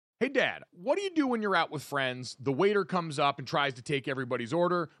Hey, Dad, what do you do when you're out with friends, the waiter comes up and tries to take everybody's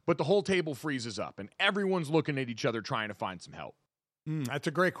order, but the whole table freezes up and everyone's looking at each other trying to find some help? That's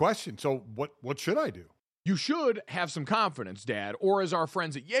a great question. So what should I do? You should have some confidence, Dad, or as our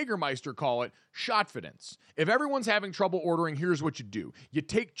friends at Jägermeister call it, shotfidence. If everyone's having trouble ordering, here's what you do. You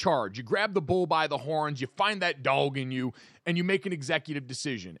take charge, you grab the bull by the horns, you find that dog in you, and you make an executive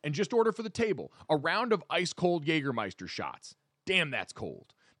decision. And just order for the table a round of ice-cold Jägermeister shots. Damn, that's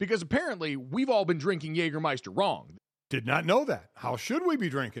cold. Because apparently, we've all been drinking Jägermeister wrong. Did not know that. How should we be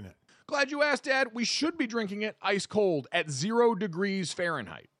drinking it? Glad you asked, Dad. We should be drinking it ice cold at 0 degrees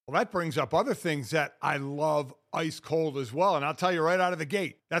Fahrenheit. Well, that brings up other things that I love ice cold as well. And I'll tell you right out of the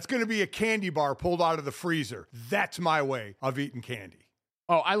gate, that's going to be a candy bar pulled out of the freezer. That's my way of eating candy.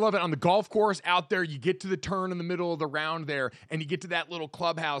 Oh, I love it. On the golf course out there, you get to the turn in the middle of the round there, and you get to that little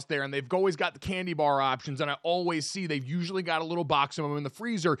clubhouse there, and they've always got the candy bar options, and I always see they've usually got a little box of them in the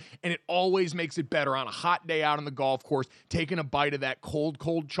freezer, and it always makes it better on a hot day out on the golf course, taking a bite of that cold,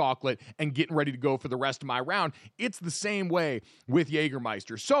 cold chocolate and getting ready to go for the rest of my round. It's the same way with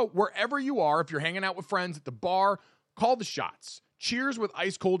Jägermeister. So wherever you are, if you're hanging out with friends at the bar, call the shots. Cheers with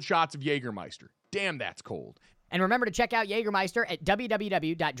ice-cold shots of Jägermeister. Damn, that's cold. And remember to check out Jägermeister at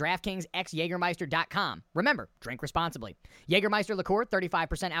www.draftkingsxjagermeister.com. Remember, drink responsibly. Jägermeister liqueur,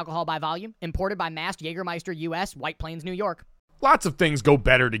 35% alcohol by volume, imported by Mast Jägermeister US, White Plains, New York. Lots of things go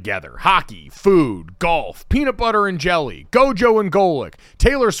better together. Hockey, food, golf, peanut butter and jelly, Gojo and Golic,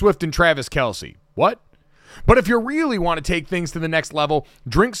 Taylor Swift and Travis Kelce. What? But if you really want to take things to the next level,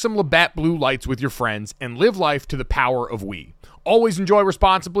 drink some Labatt Blue Lights with your friends and live life to the power of we. Always enjoy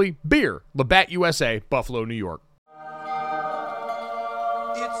responsibly. Beer, Labatt USA, Buffalo, New York.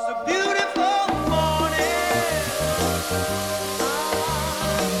 It's a beautiful morning.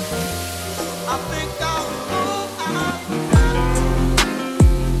 I think I'll go out.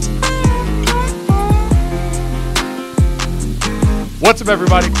 What's up,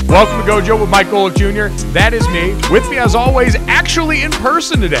 everybody? Welcome to Gojo with Mike Golic Jr. That is me. With me, as always, actually in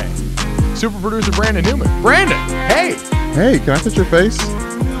person today, super producer Brandon Newman. Brandon, hey. Hey, can I touch your face?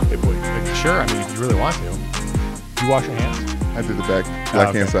 Hey, boy, sure. I mean, if you really want to. You wash your hands? I did the back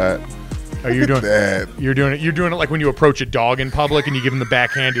hand side. Are you doing that? You're doing it like when you approach a dog in public and you give him the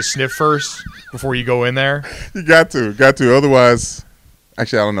backhand to sniff first before you go in there. You got to. Otherwise,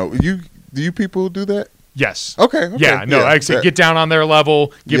 actually, I don't know. Do you people do that? Yes. Okay. Yeah. No. I say get down on their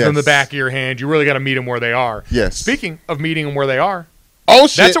level, give them the back of your hand. You really got to meet them where they are. Yes. Speaking of meeting them where they are. Oh,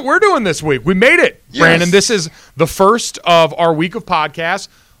 shit. That's what we're doing this week. We made it, yes. Brandon. This is the first of our week of podcasts,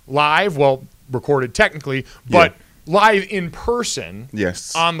 live, well, recorded technically, but live in person,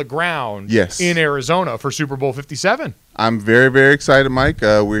 yes, on the ground, yes, in Arizona for Super Bowl 57. I'm very, very excited, Mike.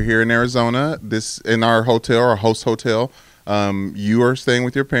 We're here in Arizona, in our hotel, our host hotel. You are staying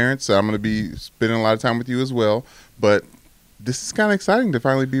with your parents, so I'm going to be spending a lot of time with you as well, but this is kind of exciting to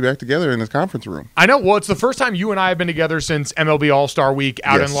finally be back together in this conference room. I know. Well, it's the first time you and I have been together since MLB All-Star Week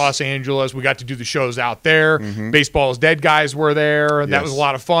out in Los Angeles. We got to do the shows out there. Mm-hmm. Baseball is Dead guys were there, and that was a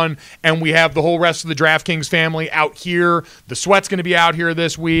lot of fun. And we have the whole rest of the DraftKings family out here. The Sweat's going to be out here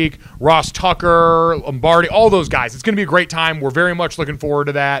this week. Ross Tucker, Lombardi, all those guys. It's going to be a great time. We're very much looking forward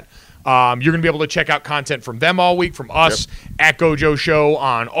to that. You're going to be able to check out content from them all week, from us at Gojo Show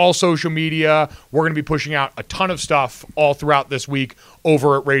on all social media. We're going to be pushing out a ton of stuff all throughout this week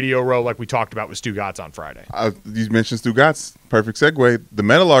over at Radio Row, like we talked about with Stu Gatz on Friday. You mentioned Stu Gatz. Perfect segue. The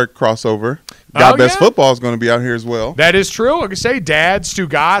Meadowlark crossover. God Bless Football is going to be out here as well. That is true. Like I say, Dad, Stu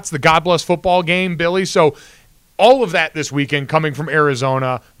Gatz, the God Bless Football game, Billy. So all of that this weekend coming from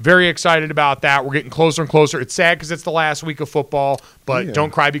Arizona. Very excited about that. We're getting closer and closer. It's sad because it's the last week of football, but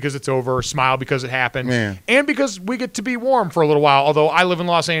don't cry because it's over. Smile because it happened. Man. And because we get to be warm for a little while, although I live in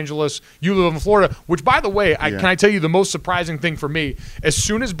Los Angeles, you live in Florida, which, by the way, can I tell you the most surprising thing for me? As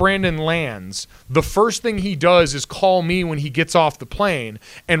soon as Brandon lands, the first thing he does is call me when he gets off the plane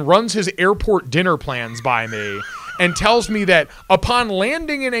and runs his airport dinner plans by me and tells me that upon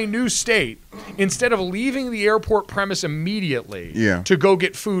landing in a new state, instead of leaving the airport premise immediately to go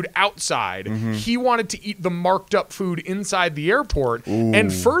get food outside, he wanted to eat the marked up food inside the airport. Ooh.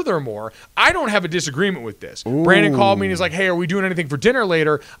 And furthermore, I don't have a disagreement with this. Ooh. Brandon called me and he's like, hey, are we doing anything for dinner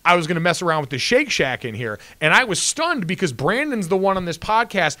later? I was going to mess around with the Shake Shack in here. And I was stunned because Brandon's the one on this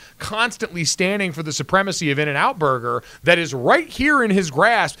podcast constantly standing for the supremacy of In-N-Out Burger that is right here in his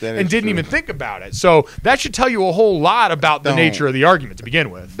grasp and didn't even think about it. So that should tell you a whole lot about the nature of the argument to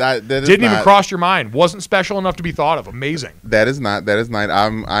begin with. That didn't even cross your mind. Wasn't special enough to be thought of. Amazing. That is not.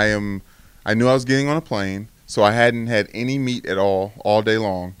 I knew I was getting on a plane, so I hadn't had any meat at all day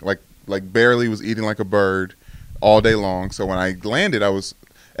long. Like barely was eating like a bird all day long. So when I landed,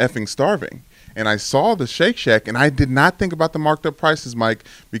 effing starving. And I saw the Shake Shack, and I did not think about the marked up prices, Mike,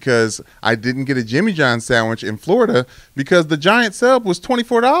 because I didn't get a Jimmy John sandwich in Florida because the giant sub was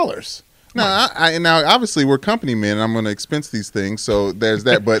 $24. Now, now obviously we're company men, and I'm going to expense these things, so there's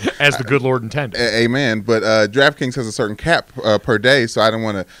that. But as the good Lord intended. Amen. But DraftKings has a certain cap per day, so I didn't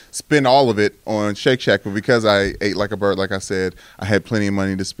want to spend all of it on Shake Shack. But because I ate like a bird, like I said, I had plenty of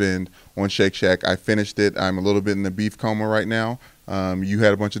money to spend on Shake Shack. I finished it. I'm a little bit in the beef coma right now. You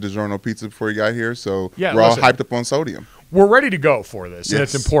had a bunch of DiGiorno pizza before you got here, so we're all hyped up on sodium. We're ready to go for this, and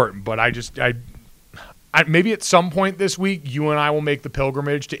Yes. it's important. But I maybe at some point this week, you and I will make the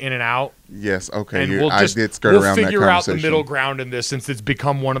pilgrimage to In-N-Out. Yes, okay. And I did skirt around that conversation. We'll figure out the middle ground in this, since it's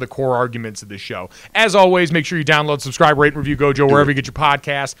become one of the core arguments of this show. As always, make sure you download, subscribe, rate, and review Gojo wherever you get your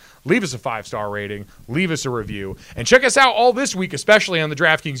podcasts. Leave us a 5-star rating. Leave us a review. And check us out all this week, especially on the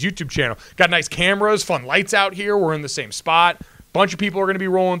DraftKings YouTube channel. Got nice cameras, fun lights out here. We're in the same spot. Bunch of people are going to be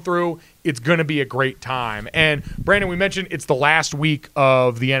rolling through. It's going to be a great time. And, Brandon, we mentioned it's the last week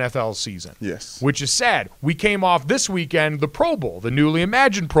of the NFL season. Yes. Which is sad. We came off this weekend the Pro Bowl, the newly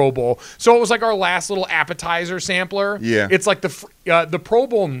imagined Pro Bowl. So it was like our last little appetizer sampler. Yeah. It's like the Pro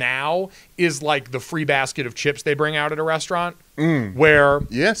Bowl now is like the free basket of chips they bring out at a restaurant. Where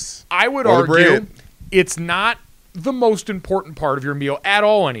Yes. I would Or the argue bread. it's not the most important part of your meal at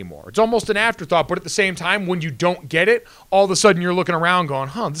all anymore. It's almost an afterthought, but at the same time, when you don't get it, all of a sudden you're looking around going,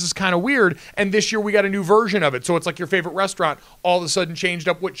 this is kind of weird, and this year we got a new version of it. So it's like your favorite restaurant all of a sudden changed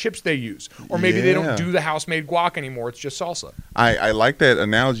up what chips they use. Or maybe they don't do the house-made guac anymore. It's just salsa. I like that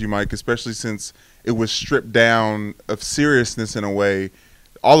analogy, Mike, especially since it was stripped down of seriousness in a way,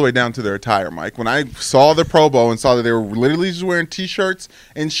 all the way down to their attire, Mike. When I saw the Pro Bowl and saw that they were literally just wearing T-shirts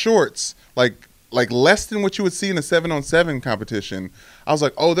and shorts, like less than what you would see in a 7-on-7 competition, I was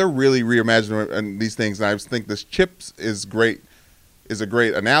like, oh, they're really reimagining these things. And I think this chips is a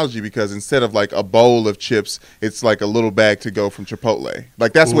great analogy because instead of like a bowl of chips, it's like a little bag to go from Chipotle.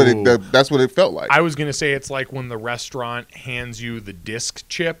 Like that's what it felt like. I was going to say it's like when the restaurant hands you the disc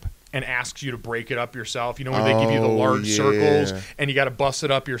chip and asks you to break it up yourself. You know, when they give you the large circles and you got to bust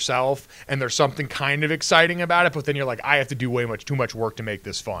it up yourself, and there's something kind of exciting about it, but then you're like, I have to do too much work to make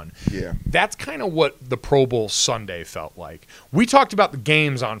this fun. Yeah. That's kind of what the Pro Bowl Sunday felt like. We talked about the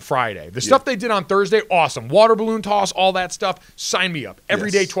games on Friday. The stuff they did on Thursday, awesome. Water balloon toss, all that stuff, sign me up. Every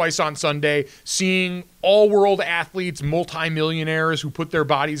day, twice on Sunday, seeing all-world athletes, multimillionaires who put their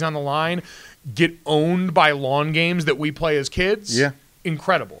bodies on the line, get owned by lawn games that we play as kids. Yeah.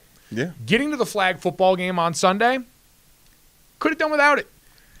 Incredible. Yeah. Getting to the flag football game on Sunday, could have done without it.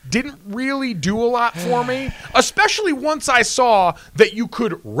 Didn't really do a lot for me, especially once I saw that you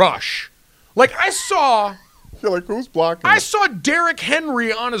could rush. Like You're like, who's blocking? I saw Derrick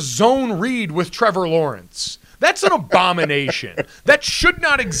Henry on a zone read with Trevor Lawrence. That's an abomination. That should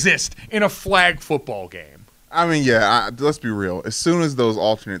not exist in a flag football game. I mean, let's be real. As soon as those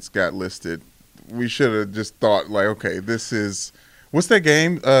alternates got listed, we should have just thought, like, okay, this is – what's that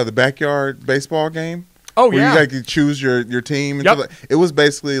game? The backyard baseball game? Oh, where yeah. you like choose your team. And Yep. It was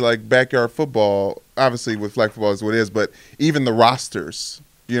basically like backyard football. Obviously, with flag football is what it is, but even the rosters.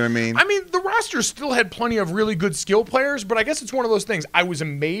 You know what I mean? I mean, the roster still had plenty of really good skill players, but I guess it's one of those things. I was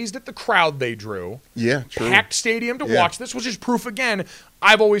amazed at the crowd they drew. Yeah, true. Packed stadium to watch this, which is proof again.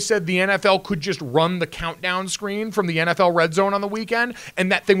 I've always said the NFL could just run the countdown screen from the NFL Red Zone on the weekend,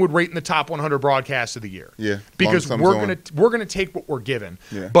 and that thing would rate in the top 100 broadcasts of the year. Yeah, because we're gonna take what we're given.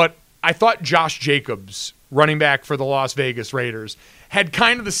 Yeah. But I thought Josh Jacobs, running back for the Las Vegas Raiders, had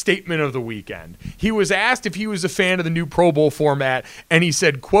kind of the statement of the weekend. He was asked if he was a fan of the new Pro Bowl format, and he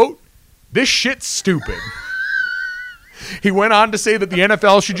said, quote, "This shit's stupid." He went on to say that the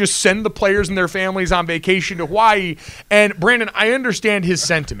NFL should just send the players and their families on vacation to Hawaii. And, Brandon, I understand his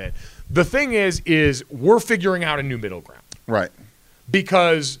sentiment. The thing is we're figuring out a new middle ground. Right.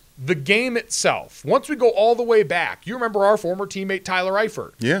 Because the game itself, once we go all the way back, you remember our former teammate Tyler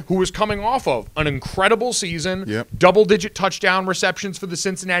Eifert, who was coming off of an incredible season, double-digit touchdown receptions for the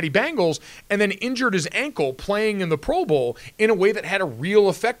Cincinnati Bengals, and then injured his ankle playing in the Pro Bowl in a way that had a real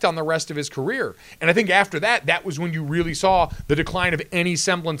effect on the rest of his career. And I think after that was when you really saw the decline of any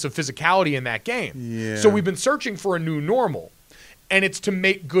semblance of physicality in that game. Yeah. So we've been searching for a new normal. And it's to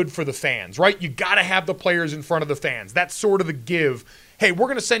make good for the fans, right? You got to have the players in front of the fans. That's sort of the give. Hey, we're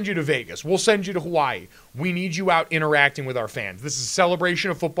going to send you to Vegas. We'll send you to Hawaii. We need you out interacting with our fans. This is a celebration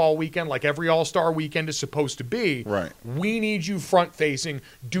of football weekend like every All-Star weekend is supposed to be. Right. We need you front-facing,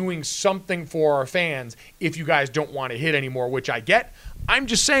 doing something for our fans if you guys don't want to hit anymore, which I get. I'm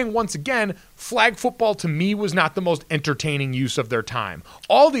just saying, once again, flag football to me was not the most entertaining use of their time.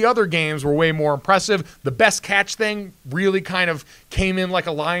 All the other games were way more impressive. The best catch thing really kind of came in like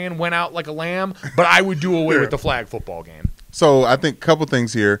a lion, went out like a lamb, but I would do away with the flag football game. So I think a couple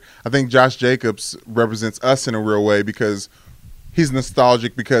things here. I think Josh Jacobs represents us in a real way because he's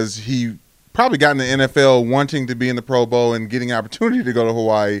nostalgic because he probably got in the NFL wanting to be in the Pro Bowl and getting an opportunity to go to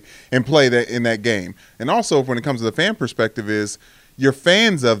Hawaii and play that in that game. And also when it comes to the fan perspective is you're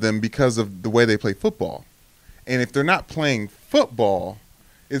fans of them because of the way they play football. And if they're not playing football,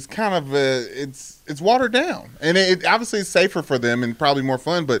 it's kind of it's watered down. And it obviously is safer for them and probably more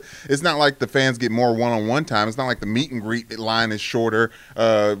fun, but it's not like the fans get more one-on-one time. It's not like the meet and greet line is shorter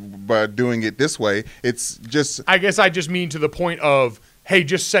by doing it this way. It's just – I guess I just mean to the point of, hey,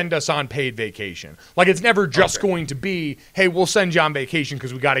 just send us on paid vacation. Like, it's never just going to be, hey, we'll send you on vacation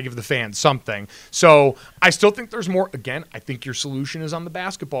because we got to give the fans something. So I still think there's more. Again, I think your solution is on the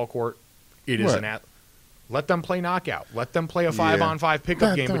basketball court. It is an let them play knockout. Let them play a 5-on-5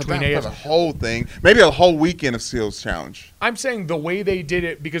 pickup game between AFC. The whole thing. Maybe a whole weekend of Seals Challenge. I'm saying the way they did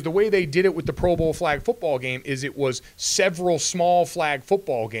it, because the way they did it with the Pro Bowl flag football game is it was several small flag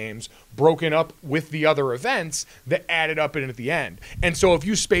football games broken up with the other events that added up in at the end. And so if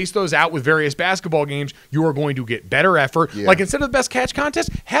you space those out with various basketball games, you are going to get better effort. Yeah. Like instead of the best catch contest,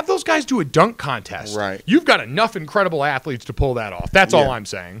 have those guys do a dunk contest. Right. You've got enough incredible athletes to pull that off. That's all I'm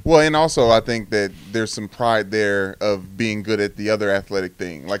saying. Well, and also I think that there's some pride there of being good at the other athletic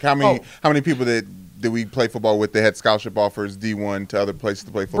thing. Like how many people that we play football with that had scholarship offers D1 to other places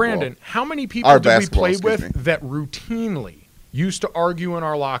to play football? Brandon, how many people did we play with that routinely used to argue in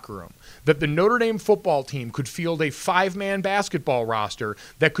our locker room that the Notre Dame football team could field a 5-man basketball roster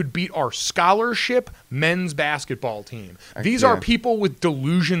that could beat our scholarship men's basketball team? These are people with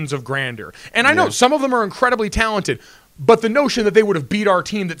delusions of grandeur. And I know some of them are incredibly talented, but the notion that they would have beat our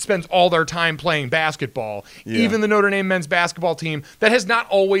team that spends all their time playing basketball, even the Notre Dame men's basketball team that has not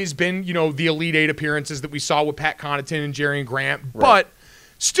always been, the Elite Eight appearances that we saw with Pat Connaughton and Jerry Grant, but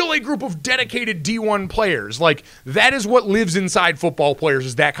still a group of dedicated D1 players. Like, that is what lives inside football players,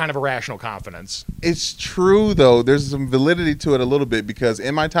 is that kind of irrational confidence. It's true, though. There's some validity to it a little bit because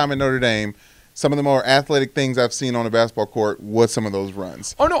in my time at Notre Dame, some of the more athletic things I've seen on a basketball court was some of those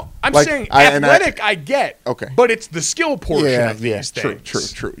runs. Oh, no. I'm saying athletic I get. Okay. But it's the skill portion of these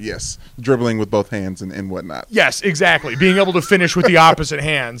things. True. Yes. Dribbling with both hands and whatnot. Yes, exactly. Being able to finish with the opposite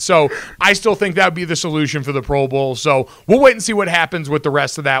hand. So I still think that would be the solution for the Pro Bowl. So we'll wait and see what happens with the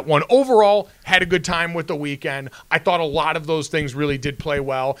rest of that one. Overall, had a good time with the weekend. I thought a lot of those things really did play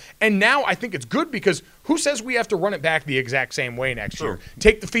well. And now I think it's good because who says we have to run it back the exact same way next year?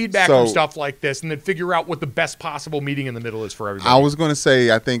 Take the feedback from stuff like this and then figure out what the best possible meeting in the middle is for everybody. I was going to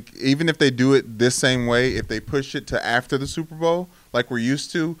say, I think even if they do it this same way, if they push it to after the Super Bowl, like we're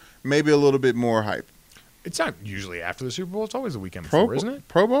used to, maybe a little bit more hype. It's not usually after the Super Bowl. It's always the weekend before, isn't it?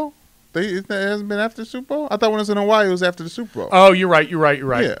 Pro Bowl? It hasn't been after the Super Bowl? I thought when it was in Hawaii, it was after the Super Bowl. Oh, you're right.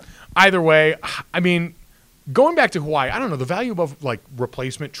 Yeah. Either way, I mean, going back to Hawaii, I don't know, the value of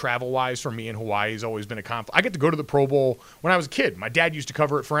replacement travel-wise for me in Hawaii has always been a conflict. I get to go to the Pro Bowl when I was a kid. My dad used to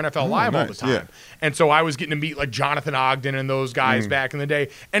cover it for NFL Live all the time. Yeah. And so I was getting to meet Jonathan Ogden and those guys back in the day.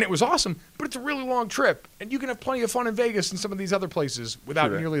 And it was awesome, but it's a really long trip. And you can have plenty of fun in Vegas and some of these other places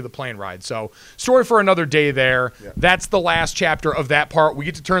without nearly the plane ride. So story for another day there. Yeah. That's the last chapter of that part. We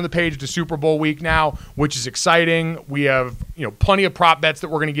get to turn the page to Super Bowl week now, which is exciting. We have plenty of prop bets that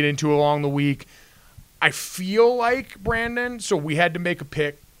we're going to get into along the week. I feel like, Brandon, so we had to make a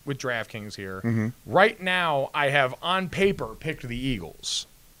pick with DraftKings here. Mm-hmm. Right now, I have on paper picked the Eagles.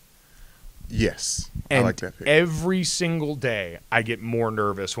 Yes, and I like that pick. Every single day, I get more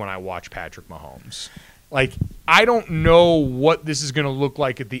nervous when I watch Patrick Mahomes. I don't know what this is going to look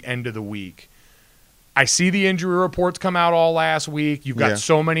like at the end of the week. I see the injury reports come out all last week. You've got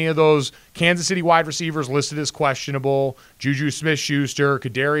so many of those Kansas City wide receivers listed as questionable. Juju Smith-Schuster,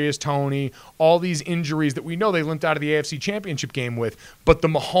 Kadarius Toney, all these injuries that we know they limped out of the AFC Championship game with. But the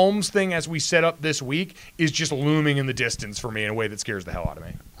Mahomes thing, as we set up this week, is just looming in the distance for me in a way that scares the hell out of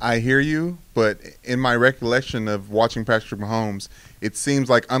me. I hear you, but in my recollection of watching Patrick Mahomes, it seems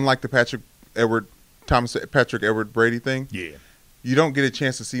like unlike the Patrick Edward Brady thing, you don't get a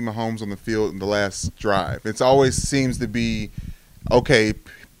chance to see Mahomes on the field in the last drive. It always seems to be, okay,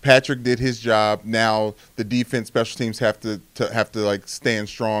 Patrick did his job. Now the defense, special teams have to stand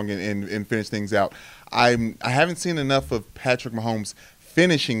strong and finish things out. I haven't seen enough of Patrick Mahomes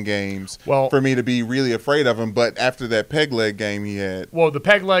finishing games Well, for me to be really afraid of him. But after that peg leg game he had. Well, the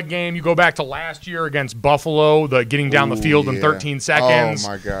peg leg game, you go back to last year against Buffalo, the getting down the field in 13 seconds. Oh,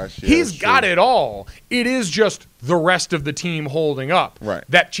 my gosh. Yeah, He's that's got true. it all. It is just the rest of the team holding up. Right.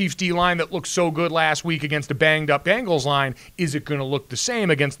 That Chiefs D-line that looked so good last week against a banged-up Bengals line, is it going to look the same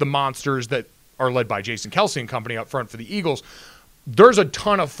against the monsters that are led by Jason Kelsey and company up front for the Eagles? There's a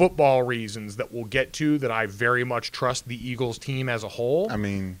ton of football reasons that we'll get to that I very much trust the Eagles team as a whole. I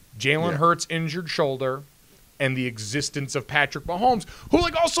mean, Jalen Hurts' injured shoulder and the existence of Patrick Mahomes, who,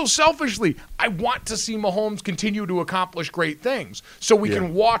 like, also selfishly, I want to see Mahomes continue to accomplish great things so we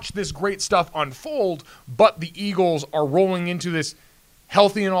can watch this great stuff unfold, but the Eagles are rolling into this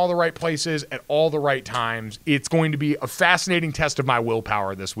healthy in all the right places at all the right times. It's going to be a fascinating test of my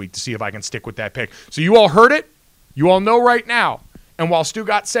willpower this week to see if I can stick with that pick. So you all heard it. You all know right now. And while Stu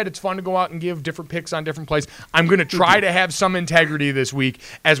got said it's fun to go out and give different picks on different plays, I'm going to try to have some integrity this week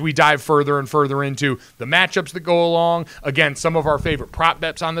as we dive further and further into the matchups that go along. Again, some of our favorite prop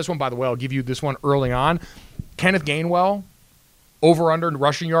bets on this one. By the way, I'll give you this one early on. Kenneth Gainwell, over-under in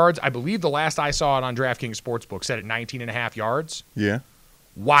rushing yards. I believe the last I saw it on DraftKings Sportsbook set at 19.5 yards. yeah.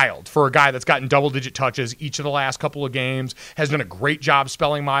 Wild for a guy that's gotten double-digit touches each of the last couple of games, has done a great job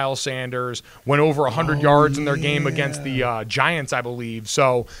spelling Miles Sanders, went over 100 yards in their game against the Giants, I believe.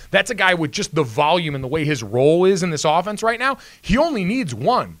 So that's a guy with just the volume and the way his role is in this offense right now. He only needs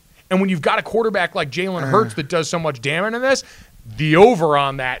one. And when you've got a quarterback like Jalen Hurts that does so much damage in this, the over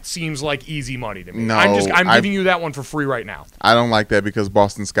on that seems like easy money to me. No, I'm giving you that one for free right now. I don't like that because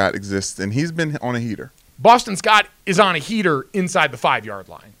Boston Scott exists, and he's been on a heater. Boston Scott is on a heater inside the 5-yard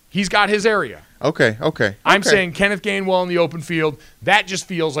line. He's got his area. Okay. I'm saying Kenneth Gainwell in the open field. That just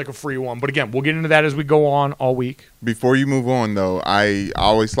feels like a free one. But again, we'll get into that as we go on all week. Before you move on, though, I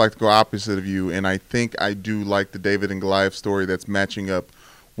always like to go opposite of you, and I think I do like the David and Goliath story that's matching up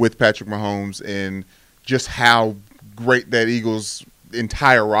with Patrick Mahomes and just how great that Eagles'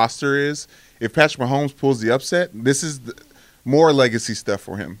 entire roster is. If Patrick Mahomes pulls the upset, this is more legacy stuff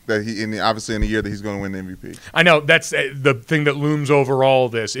for him that obviously in the year that he's going to win the MVP. I know that's the thing that looms over all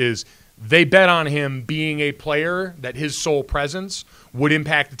of this is they bet on him being a player that his sole presence would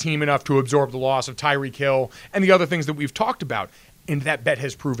impact the team enough to absorb the loss of Tyreek Hill and the other things that we've talked about. And that bet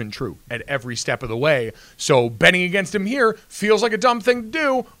has proven true at every step of the way. So betting against him here feels like a dumb thing to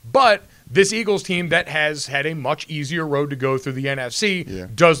do, but this Eagles team that has had a much easier road to go through the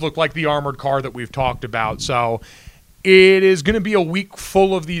NFC does look like the armored car that we've talked about. So it is going to be a week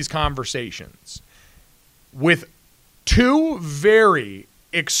full of these conversations with two very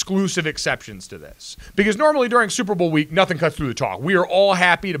exclusive exceptions to this. Because normally during Super Bowl week, nothing cuts through the talk. We are all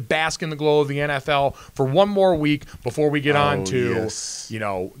happy to bask in the glow of the NFL for one more week before we get on to,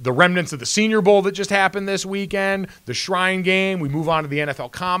 the remnants of the Senior Bowl that just happened this weekend, the Shrine Game. We move on to the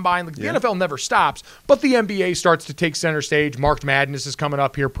NFL Combine. The NFL never stops, but the NBA starts to take center stage. March Madness is coming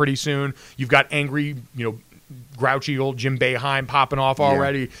up here pretty soon. You've got angry, grouchy old Jim Boeheim popping off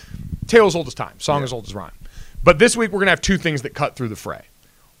already. Tale as old as time. Song as old as rhyme. But this week we're going to have two things that cut through the fray.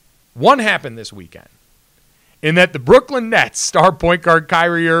 One happened this weekend in that the Brooklyn Nets star point guard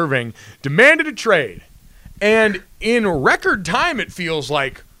Kyrie Irving demanded a trade. And in record time, it feels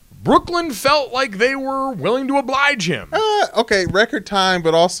like Brooklyn felt like they were willing to oblige him. Okay, record time,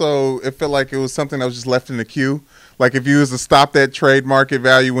 but also it felt like it was something that was just left in the queue. Like if you was to stop that trade market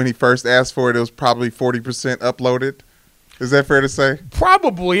value when he first asked for it, it was probably 40% uploaded. Is that fair to say?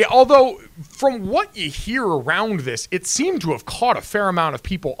 Probably, although from what you hear around this, it seemed to have caught a fair amount of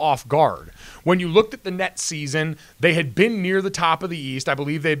people off guard. When you looked at the Nets season, they had been near the top of the East. I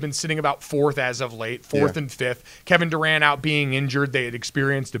believe they had been sitting about fourth as of late, fourth and fifth. Kevin Durant out being injured. They had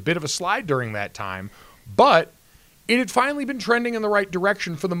experienced a bit of a slide during that time. But it had finally been trending in the right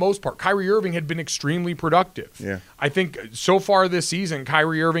direction for the most part. Kyrie Irving had been extremely productive. Yeah. I think so far this season,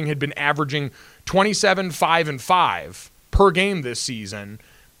 Kyrie Irving had been averaging 27, 5, and 5 per game this season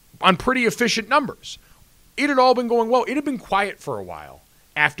on pretty efficient numbers. It had all been going well. It had been quiet for a while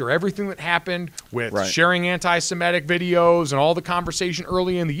after everything that happened with sharing anti-Semitic videos and all the conversation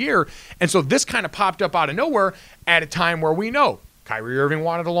early in the year. And so this kind of popped up out of nowhere at a time where we know Kyrie Irving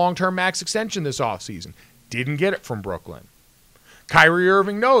wanted a long-term max extension this offseason. Didn't get it from Brooklyn. Kyrie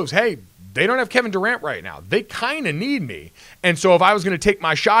Irving knows, hey, they don't have Kevin Durant right now. They kind of need me. And so if I was going to take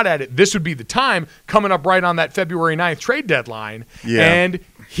my shot at it, this would be the time coming up right on that February 9th trade deadline. Yeah. And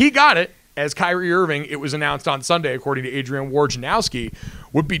he got it as Kyrie Irving, it was announced on Sunday, according to Adrian Wojnarowski,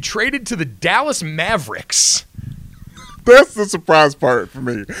 would be traded to the Dallas Mavericks That's the surprise part for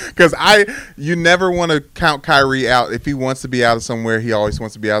me, because you never want to count Kyrie out. If he wants to be out of somewhere, he always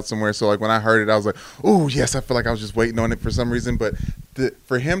wants to be out somewhere. So like when I heard it, I was like, oh yes, I feel like I was just waiting on it for some reason. But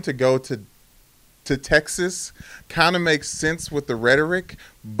for him to go to Texas kind of makes sense with the rhetoric,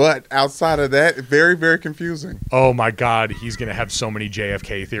 but outside of that, very, very confusing. Oh my God, he's gonna have so many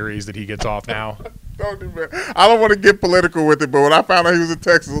JFK theories that he gets off now. Don't do that. I don't want to get political with it, but when I found out he was in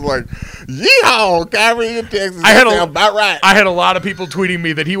Texas, I was like, yeehaw, Kyrie in Texas. About right. I had a lot of people tweeting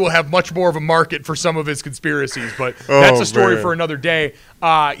me that he will have much more of a market for some of his conspiracies, but that's a story for another day.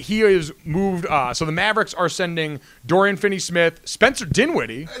 He has moved. So the Mavericks are sending Dorian Finney-Smith, Spencer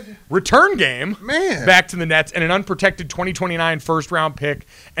Dinwiddie, return game, back to the Nets, and an unprotected 2029 first-round pick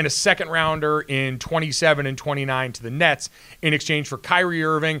and a second-rounder in 27 and 29 to the Nets in exchange for Kyrie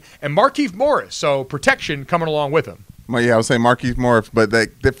Irving and Markieff Morris. So protection coming along with him. Well, yeah, I was saying Markieff Morris, but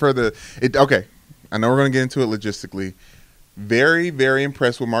okay. I know we're going to get into it logistically. Very, very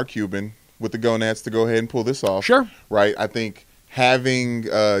impressed with Mark Cuban with the Gonads to go ahead and pull this off. Sure. Right? I think having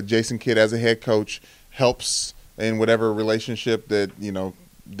Jason Kidd as a head coach helps in whatever relationship that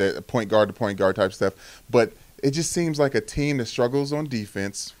point guard to point guard type stuff. But it just seems like a team that struggles on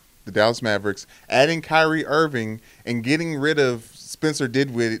defense, the Dallas Mavericks, adding Kyrie Irving and getting rid of Spencer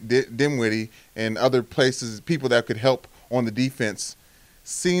Dinwiddie and other people that could help on the defense.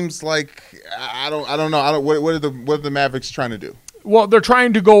 Seems like I don't know. What are the Mavericks trying to do? Well, they're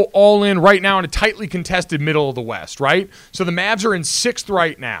trying to go all in right now in a tightly contested middle of the West, right? So the Mavs are in 6th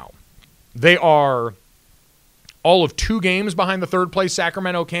right now. They are all of 2 games behind the 3rd place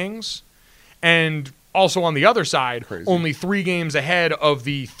Sacramento Kings, and also on the other side, only 3 games ahead of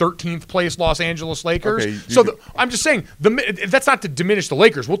the 13th place Los Angeles Lakers. Okay, I'm just saying, that's not to diminish the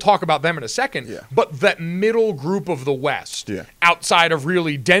Lakers. We'll talk about them in a second. Yeah. But that middle group of the West, outside of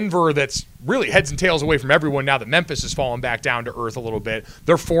really Denver, that's really heads and tails away from everyone now that Memphis has fallen back down to earth a little bit.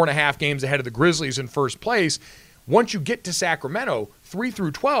 They're 4.5 games ahead of the Grizzlies in first place. Once you get to Sacramento, 3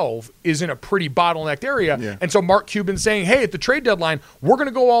 through 12 is in a pretty bottlenecked area. Yeah. And so Mark Cuban's saying, hey, at the trade deadline, we're going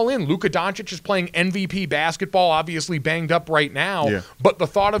to go all in. Luka Doncic is playing MVP basketball, obviously banged up right now. Yeah. But the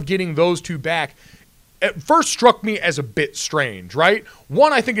thought of getting those 2 back at first struck me as a bit strange, right?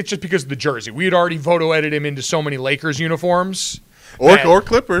 One, I think it's just because of the jersey. We had already photo-edited him into so many Lakers uniforms. Or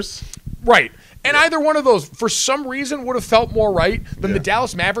Clippers. Right. And either one of those, for some reason, would have felt more right than the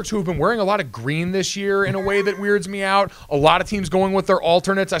Dallas Mavericks, who have been wearing a lot of green this year in a way that weirds me out. A lot of teams going with their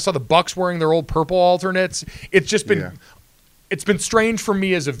alternates. I saw the Bucks wearing their old purple alternates. It's just been it's been strange for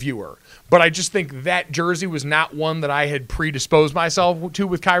me as a viewer. But I just think that jersey was not one that I had predisposed myself to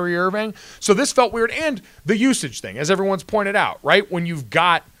with Kyrie Irving. So this felt weird. And the usage thing, as everyone's pointed out, right? When you've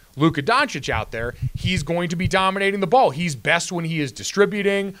got Luka Doncic out there, he's going to be dominating the ball. He's best when he is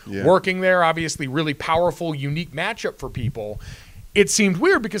distributing, working there. Obviously, really powerful, unique matchup for people. It seemed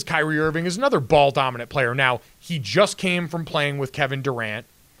weird because Kyrie Irving is another ball-dominant player. Now, he just came from playing with Kevin Durant,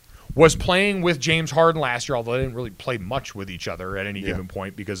 was playing with James Harden last year, although they didn't really play much with each other at any given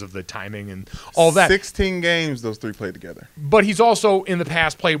point because of the timing and all that. 16 games those 3 played together. But he's also in the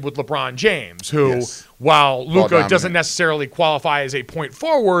past played with LeBron James, who, while Luka doesn't necessarily qualify as a point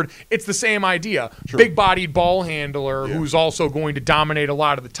forward, it's the same idea. True. Big-bodied ball handler who's also going to dominate a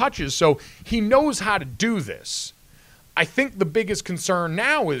lot of the touches. So he knows how to do this. I think the biggest concern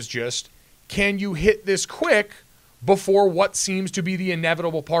now is just, can you hit this quick before what seems to be the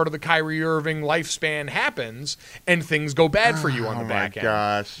inevitable part of the Kyrie Irving lifespan happens and things go bad for you on the back end?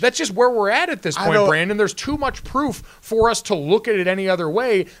 Gosh. That's just where we're at this point, Brandon. There's too much proof for us to look at it any other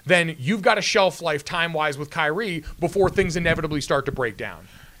way than you've got a shelf life time-wise with Kyrie before things inevitably start to break down.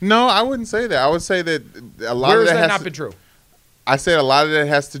 No, I wouldn't say that. I would say that a lot Where of has that that not been true? I said a lot of that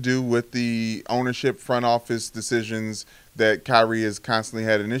has to do with the ownership front office decisions that Kyrie has constantly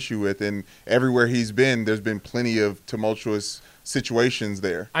had an issue with, and everywhere he's been, there's been plenty of tumultuous situations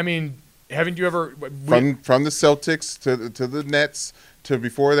there. I mean, haven't you ever from the Celtics to the Nets to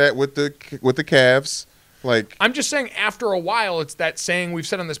before that with the Cavs? Like, I'm just saying, after a while, it's that saying we've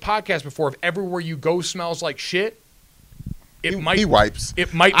said on this podcast before: if everywhere you go smells like shit, he wipes.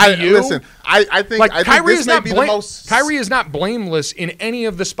 It might be you. Listen, I think Kyrie this may be the most. Kyrie is not blameless in any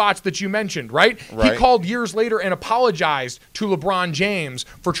of the spots that you mentioned, right? He called years later and apologized to LeBron James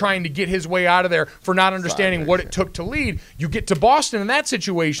for trying to get his way out of there, for not understanding what it took to lead. You get to Boston in that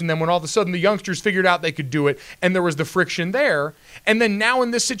situation, then when all of a sudden the youngsters figured out they could do it, and there was the friction there. And then now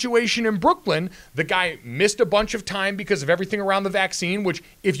in this situation in Brooklyn, the guy missed a bunch of time because of everything around the vaccine, which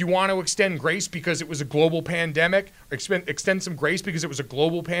if you want to extend grace because it was a global pandemic, extend some grace because it was a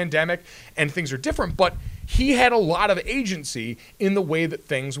global pandemic and things are different, but he had a lot of agency in the way that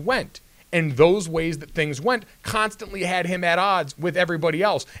things went. and those ways that things went constantly had him at odds with everybody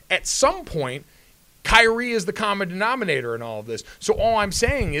else. At some point, Kyrie is the common denominator in all of this. So all I'm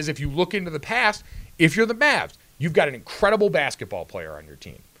saying is, if you look into the past, if you're the Mavs, you've got an incredible basketball player on your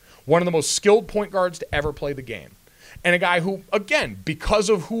team, one of the most skilled point guards to ever play the game, and a guy who, again, because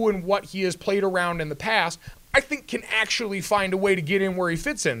of who and what he has played around in the past, I think can actually find a way to get in where he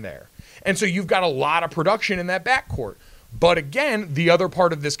fits in there. And so you've got a lot of production in that backcourt. But again, the other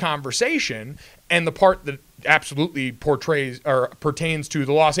part of this conversation, and the part that absolutely pertains to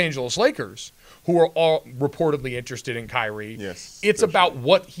the Los Angeles Lakers, who are all reportedly interested in Kyrie. Yes, it's about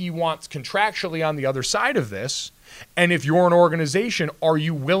what he wants contractually on the other side of this. And if you're an organization, are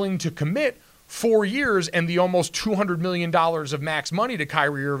you willing to commit 4 years and the almost $200 million of max money to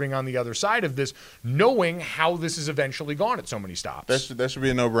Kyrie Irving on the other side of this, knowing how this is eventually gone at so many stops? That should be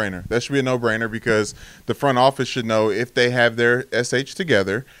a no-brainer. That should be a no-brainer because the front office should know if they have their SH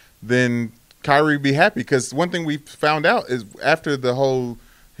together, then Kyrie be happy. Because one thing we found out is after the whole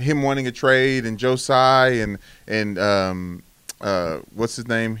him wanting a trade and Joe Tsai and what's his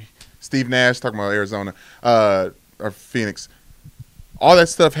name? Steve Nash, talking about Arizona, or Phoenix. All that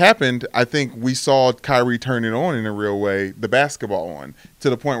stuff happened. I think we saw Kyrie turn it on in a real way, the basketball on, to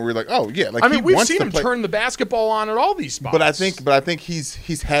the point where we're like, oh yeah, like we've seen him turn the basketball on at all these spots. But I think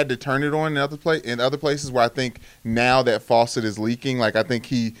he's had to turn it on in other places where I think now that faucet is leaking. Like I think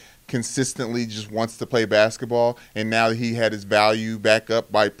he consistently just wants to play basketball, and now that he had his value back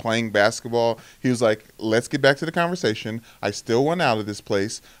up by playing basketball, he was like, let's get back to the conversation. I still want out of this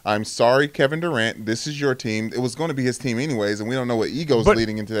place. I'm sorry, Kevin Durant, this is your team. It was going to be his team anyways, and we don't know what ego's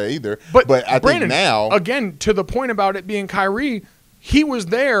leading into that either. But I Brandon, think now, again, to the point about it being Kyrie, he was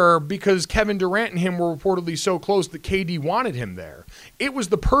there because Kevin Durant and him were reportedly so close that KD wanted him there. It was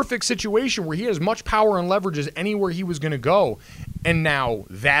the perfect situation where he has much power and leverage as anywhere he was going to go. And now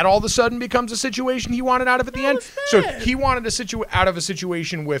that all of a sudden becomes a situation he wanted out of at the end. So he wanted out of a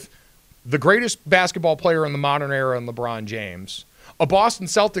situation with the greatest basketball player in the modern era in LeBron James, a Boston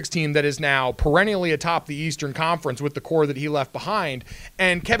Celtics team that is now perennially atop the Eastern Conference with the core that he left behind,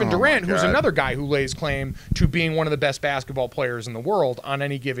 and Kevin Durant, who's another guy who lays claim to being one of the best basketball players in the world on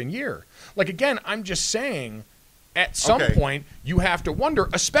any given year. Like, again, I'm just saying, at some point, you have to wonder,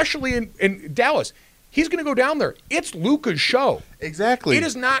 especially in Dallas, he's going to go down there. It's Luka's show. exactly. It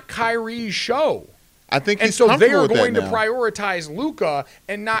is not Kyrie's show. I think And he's so they comfortable are with that going to now. prioritize Luka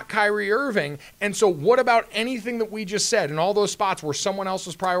and not Kyrie Irving. And so what about anything that we just said and all those spots where someone else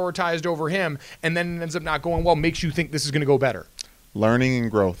was prioritized over him and then it ends up not going well makes you think this is going to go better? Learning and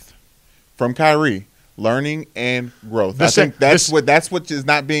growth from Kyrie. Learning and growth. I think that's what is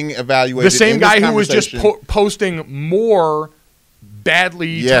not being evaluated. The same in this guy who was just conversation. posting more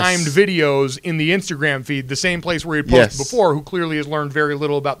badly timed Yes. videos in the Instagram feed, the same place where he had posted before, who clearly has learned very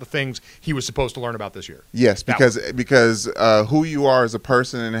little about the things he was supposed to learn about this year. Yes, because who you are as a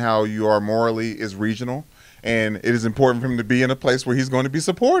person and how you are morally is regional. And it is important for him to be in a place where he's going to be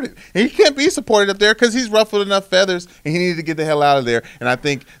supported. And he can't be supported up there because he's ruffled enough feathers and he needed to get the hell out of there. And I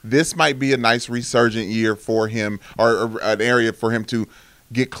think this might be a nice resurgent year for him, or an area for him to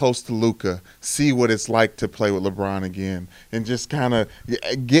get close to Luka, see what it's like to play with LeBron again, and just kind of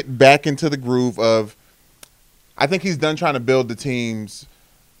get back into the groove of, I think he's done trying to build the teams.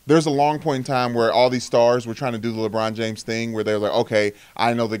 There's a long point in time where all these stars were trying to do the LeBron James thing where they're like, okay,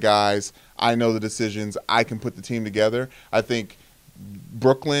 I know the guys, I know the decisions, I can put the team together. I think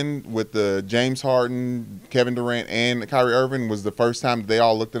Brooklyn with the James Harden, Kevin Durant, and Kyrie Irving was the first time they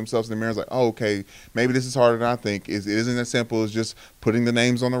all looked at themselves in the mirror and was like, oh, okay, maybe this is harder than I think. It isn't as simple as just putting the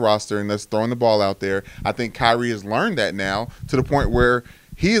names on the roster and us throwing the ball out there. I think Kyrie has learned that now to the point where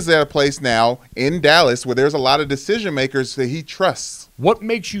he is at a place now in Dallas where there's a lot of decision makers that he trusts. What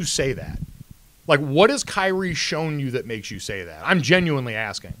makes you say that? Like, what has Kyrie shown you that makes you say that? I'm genuinely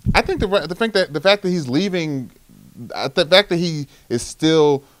asking. I think the fact that he's leaving, the fact that he is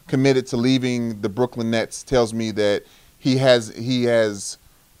still committed to leaving the Brooklyn Nets tells me that he has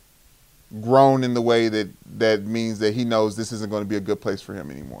grown in the way that means that he knows this isn't going to be a good place for him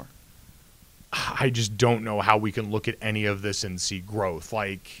anymore. I just don't know how we can look at any of this and see growth.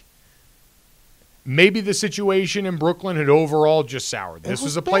 Like, maybe the situation in Brooklyn had overall just soured. This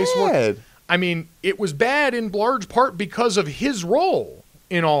was a place where, I mean, it was bad in large part because of his role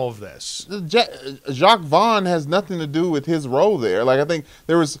in all of this. Jacques Vaughn has nothing to do with his role there. Like, I think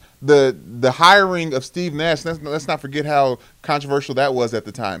there was the hiring of Steve Nash. Let's not forget how controversial that was at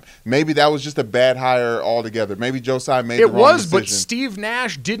the time. Maybe that was just a bad hire altogether. Maybe Joe Tsai made the wrong It was, decision. but Steve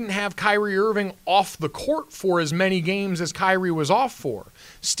Nash didn't have Kyrie Irving off the court for as many games as Kyrie was off for.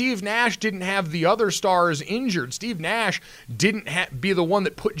 Steve Nash didn't have the other stars injured. Steve Nash didn't be the one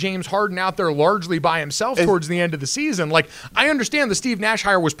that put James Harden out there largely by himself towards the end of the season. Like, I understand the Steve Nash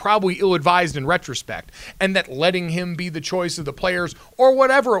hire was probably ill-advised in retrospect, and that letting him be the choice of the players or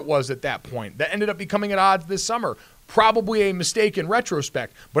whatever it was at that point that ended up becoming at odds this summer, probably a mistake in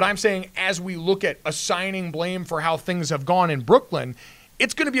retrospect. But I'm saying as we look at assigning blame for how things have gone in Brooklyn,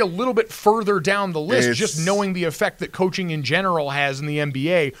 it's going to be a little bit further down the list, just knowing the effect that coaching in general has in the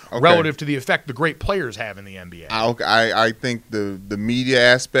NBA relative to the effect the great players have in the NBA. I think the media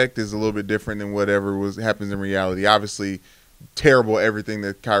aspect is a little bit different than whatever happens in reality. Obviously, terrible everything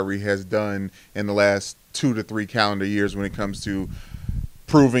that Kyrie has done in the last 2 to 3 calendar years when it comes to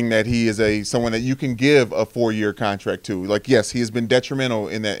proving that he is someone that you can give a 4-year contract to. Like, yes, he has been detrimental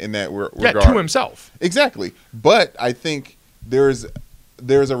in that regard. Yeah, to himself. Exactly. But I think there's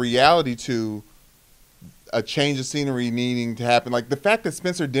a reality to a change of scenery needing to happen. Like, the fact that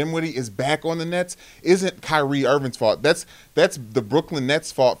Spencer Dinwiddie is back on the Nets isn't Kyrie Irving's fault. That's the Brooklyn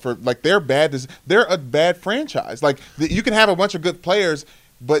Nets' fault for, like, they're a bad franchise. Like, you can have a bunch of good players,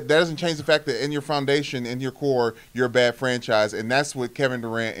 but that doesn't change the fact that in your foundation, in your core, you're a bad franchise. And that's what Kevin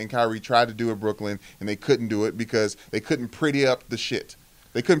Durant and Kyrie tried to do in Brooklyn, and they couldn't do it because they couldn't pretty up the shit.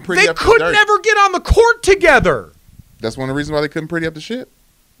 They couldn't pretty up the dirt. They could never get on the court together. That's one of the reasons why they couldn't pretty up the shit.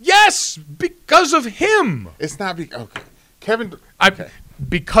 Yes, because of him. It's not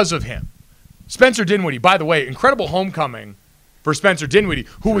Because of him. Spencer Dinwiddie, by the way, incredible homecoming for Spencer Dinwiddie,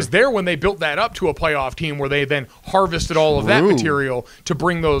 who was there when they built that up to a playoff team where they then harvested all of that material to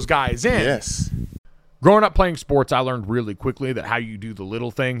bring those guys in. Yes. Growing up playing sports, I learned really quickly that how you do the little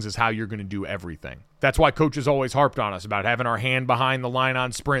things is how you're going to do everything. That's why coaches always harped on us about having our hand behind the line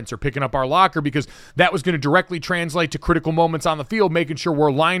on sprints or picking up our locker, because that was going to directly translate to critical moments on the field, making sure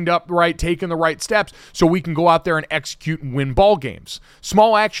we're lined up right, taking the right steps so we can go out there and execute and win ball games.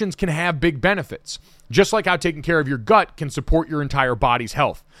 Small actions can have big benefits, just like how taking care of your gut can support your entire body's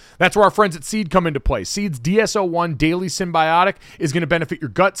health. That's where our friends at Seed come into play. Seed's DSO1 Daily Symbiotic is going to benefit your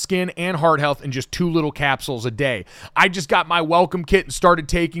gut, skin, and heart health in just 2 little capsules a day. I just got my welcome kit and started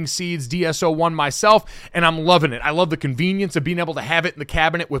taking Seed's DSO1 myself, and I'm loving it. I love the convenience of being able to have it in the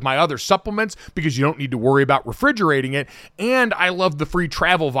cabinet with my other supplements because you don't need to worry about refrigerating it, and I love the free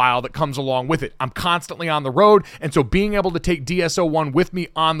travel vial that comes along with it. I'm constantly on the road, and so being able to take DSO1 with me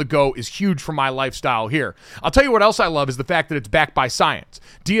on the go is huge for my lifestyle here. I'll tell you what else I love is the fact that it's backed by science.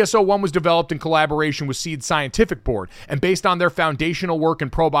 DSO1 was developed in collaboration with Seed's Scientific Board and based on their foundational work in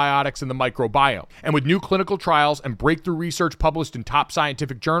probiotics and the microbiome. And with new clinical trials and breakthrough research published in top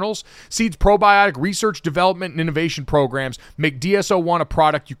scientific journals, Seed's probiotic research, development, and innovation programs make DSO1 a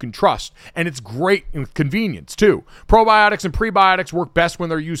product you can trust. And it's great in convenience, too. Probiotics and prebiotics work best when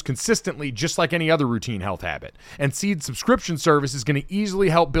they're used consistently, just like any other routine health habit. And Seed's subscription service is going to easily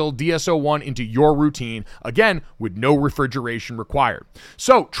help build DSO1 into your routine, again, with no refrigeration required.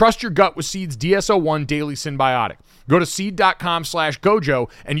 So, trust your gut with Seed's DSO1 Daily Symbiotic. Go to seed.com/gojo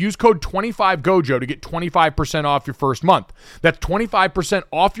and use code 25gojo to get 25% off your first month. That's 25%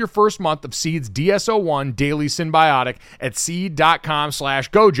 off your first month of Seed's DSO1 Daily Symbiotic at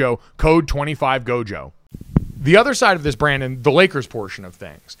seed.com/gojo, code 25gojo. The other side of this, Brandon, the Lakers portion of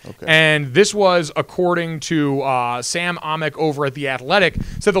things. Okay. And this was, according to Sam Amick over at The Athletic,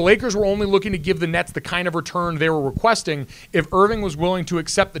 said the Lakers were only looking to give the Nets the kind of return they were requesting if Irving was willing to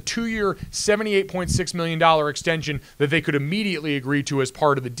accept the 2-year, $78.6 million extension that they could immediately agree to as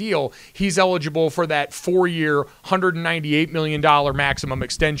part of the deal. He's eligible for that 4-year, $198 million maximum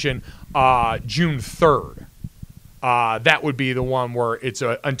extension June 3rd. That would be the one where it's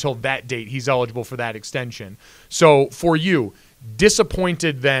until that date he's eligible for that extension. So for you,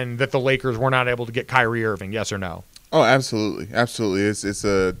 disappointed then that the Lakers were not able to get Kyrie Irving, yes or no? Oh, absolutely. Absolutely. It's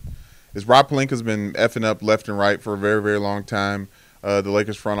Rob Pelinka's been effing up left and right for a very, very long time. The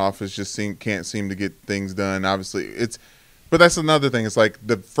Lakers front office just can't seem to get things done. Obviously, but that's another thing. It's like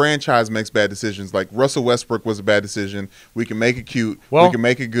the franchise makes bad decisions. Like Russell Westbrook was a bad decision. We can make it cute. We can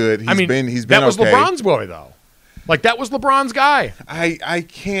make it good. He's been that was okay. LeBron's boy, though. Like, that was LeBron's guy. I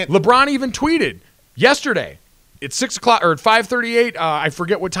can't. LeBron even tweeted yesterday. It's 6 o'clock or at 5:38. I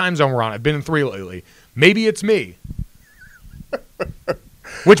forget what time zone we're on. I've been in 3 lately. Maybe it's me.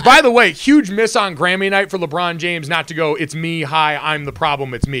 Which, by the way, huge miss on Grammy night for LeBron James not to go, it's me, hi, I'm the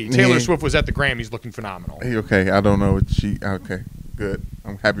problem, it's me. Taylor Swift was at the Grammys looking phenomenal. Okay, I don't know what okay, good.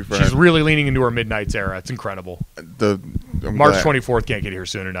 I'm happy for her. She's really leaning into her Midnights era. It's incredible. March glad. 24th can't get here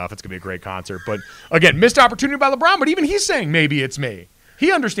soon enough. It's going to be a great concert. But again, missed opportunity by LeBron, but even he's saying maybe it's me.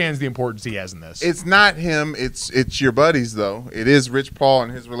 He understands the importance he has in this. It's not him. It's your buddies, though. It is Rich Paul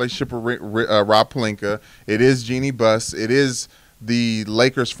and his relationship with Rob Pelinka. It is Jeannie Buss. It is the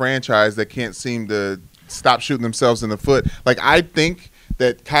Lakers franchise that can't seem to stop shooting themselves in the foot. Like, I think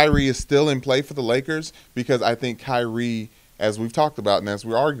that Kyrie is still in play for the Lakers because I think Kyrie, as we've talked about and as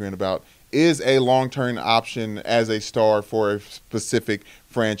we're arguing about, is a long-term option as a star for a specific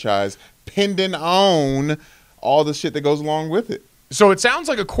franchise, pending on all the shit that goes along with it. So it sounds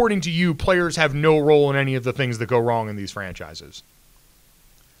like, according to you, players have no role in any of the things that go wrong in these franchises.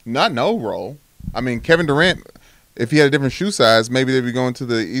 Not no role. I mean, Kevin Durant, if he had a different shoe size, maybe they'd be going to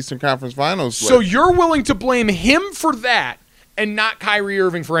the Eastern Conference Finals. So you're willing to blame him for that and not Kyrie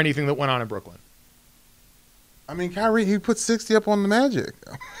Irving for anything that went on in Brooklyn? I mean, Kyrie, he put 60 up on the Magic.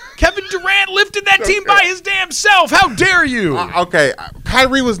 Kevin Durant lifted that team by his damn self. How dare you? Okay,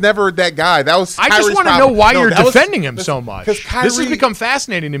 Kyrie was never that guy. That was. I Kyrie's just want to know problem. why No, you're that was- defending him so much. Because Kyrie, This has become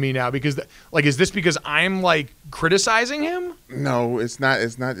fascinating to me now because, is this because I'm, criticizing him? No, it's not.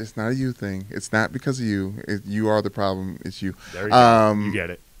 It's not a you thing. It's not because of you. You are the problem. It's you. There you go. You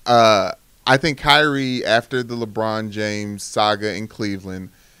get it. I think Kyrie, after the LeBron James saga in Cleveland,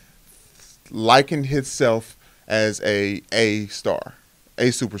 likened himself as a star, a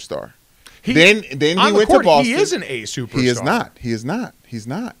superstar. Then he on the went court, to Boston. He isn't a superstar. He is not. He is not. He's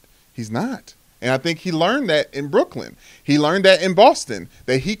not. He's not. And I think he learned that in Brooklyn. He learned that in Boston,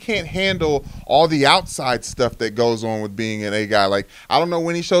 that he can't handle all the outside stuff that goes on with being an A guy. Like, I don't know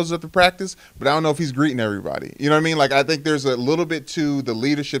when he shows up to practice, but I don't know if he's greeting everybody. You know what I mean? Like, I think there's a little bit to the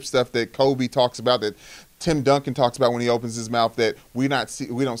leadership stuff that Kobe talks about, that Tim Duncan talks about when he opens his mouth, that we don't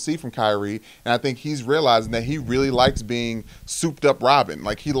see from Kyrie. And I think he's realizing that he really likes being souped up Robin.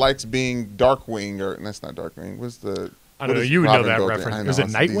 Like, he likes being Darkwing, or that's not Darkwing. What's the... I don't know. does You would know Robin that go to? reference. I know, Is it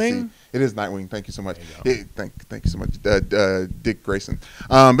it's Nightwing? DC. It is Nightwing. Thank you so much. Thank you so much, Dick Grayson.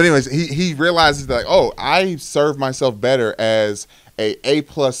 But anyways, he realizes that, I serve myself better as a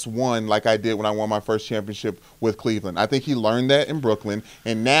A+1 like I did when I won my first championship with Cleveland. I think he learned that in Brooklyn,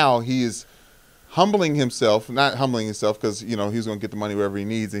 and now he is humbling himself, not humbling himself because, he's going to get the money wherever he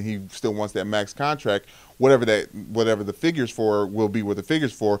needs, and he still wants that max contract. Whatever the figures for will be what the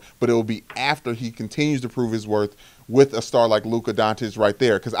figures for, but it will be after he continues to prove his worth with a star like Luka Doncic right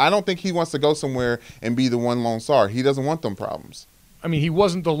there. Because I don't think he wants to go somewhere and be the one lone star. He doesn't want them problems. I mean, he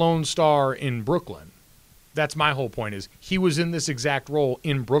wasn't the lone star in Brooklyn. That's my whole point, is he was in this exact role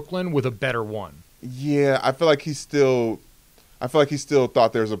in Brooklyn with a better one. Yeah, I feel like he still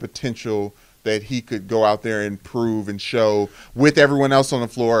thought there was a potential that he could go out there and prove and show with everyone else on the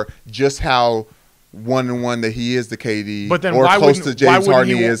floor just how one-on-one that he is the KD, but then or why close to James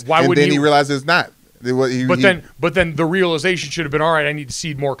Harden he is, why and wouldn't then he realizes it's not. But then the realization should have been, all right, I need to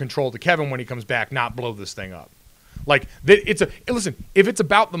cede more control to Kevin when he comes back, not blow this thing up. Like, listen, if it's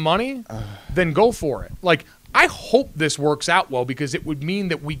about the money, then go for it. Like, I hope this works out well, because it would mean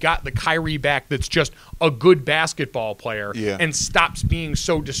that we got the Kyrie back that's just a good basketball player and stops being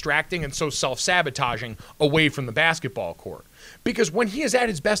so distracting and so self-sabotaging away from the basketball court. Because when he is at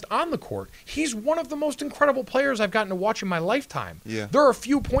his best on the court, he's one of the most incredible players I've gotten to watch in my lifetime. Yeah. There are a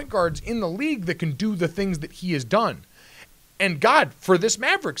few point guards in the league that can do the things that he has done. And God, for this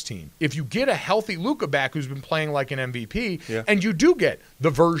Mavericks team, if you get a healthy Luka back who's been playing like an MVP, and you do get the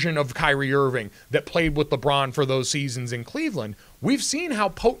version of Kyrie Irving that played with LeBron for those seasons in Cleveland, we've seen how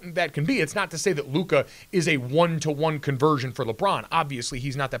potent that can be. It's not to say that Luka is a one-to-one conversion for LeBron. Obviously,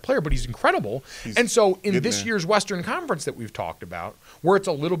 he's not that player, but he's incredible. And so in this year's Western Conference that we've talked about, where it's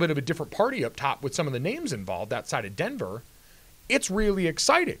a little bit of a different party up top with some of the names involved outside of Denver, it's really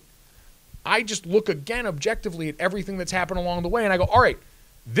exciting. I just look again objectively at everything that's happened along the way, and I go, all right,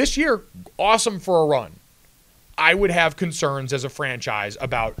 this year, awesome for a run. I would have concerns as a franchise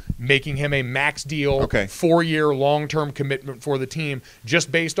about making him a max deal, 4-year, long-term commitment for the team,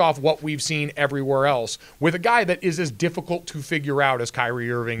 just based off what we've seen everywhere else, with a guy that is as difficult to figure out as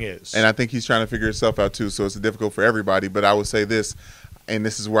Kyrie Irving is. And I think he's trying to figure himself out too, so it's difficult for everybody. But I would say this, and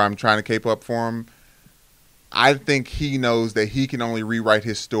this is where I'm trying to cape up for him. I think he knows that he can only rewrite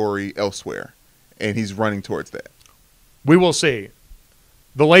his story elsewhere, and he's running towards that. We will see.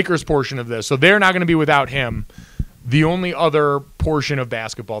 The Lakers portion of this, so they're not going to be without him. The only other portion of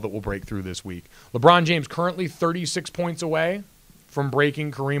basketball that will break through this week. LeBron James currently 36 points away from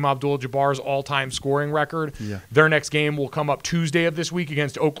breaking Kareem Abdul-Jabbar's all-time scoring record. Their next game will come up Tuesday of this week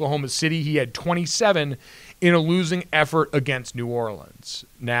against Oklahoma City. He had 27 in a losing effort against New Orleans.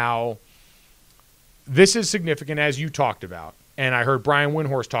 Now, this is significant, as you talked about, and I heard Brian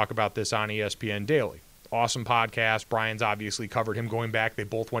Windhorst talk about this on ESPN Daily. awesome podcast. Brian's obviously covered him going back. They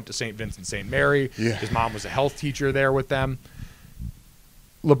both went to St. Vincent St. Mary. Yeah. His mom was a health teacher there with them.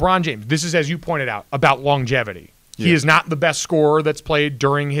 LeBron James, this is, as you pointed out, about longevity. Yeah. He is not the best scorer that's played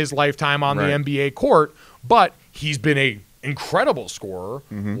during his lifetime on the NBA court, but he's been a incredible scorer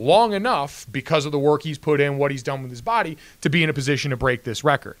long enough because of the work he's put in, what he's done with his body, to be in a position to break this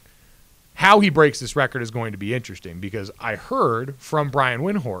record. How he breaks this record is going to be interesting because I heard from Brian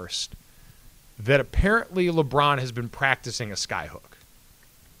Windhorst that apparently LeBron has been practicing a skyhook.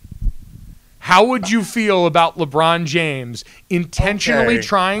 How would you feel about LeBron James intentionally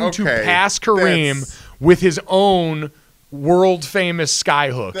trying to pass Kareem with his own world-famous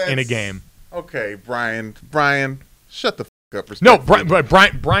skyhook in a game? Okay, Brian, shut the f*** up. No,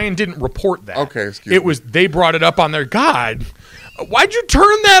 Brian didn't report that. Okay, excuse me. They brought it up on their God. Why'd you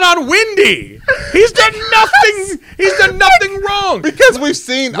turn that on Windy? He's done nothing. He's done nothing wrong. Because we've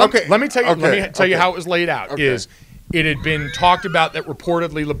seen. Let me tell you how it was laid out. Is it had been talked about that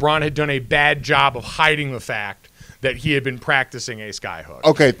reportedly LeBron had done a bad job of hiding the fact that he had been practicing a skyhook.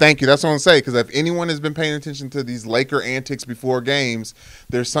 Okay, thank you. That's what I'm saying. Because if anyone has been paying attention to these Laker antics before games,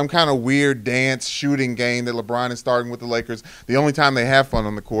 there's some kind of weird dance shooting game that LeBron is starting with the Lakers. The only time they have fun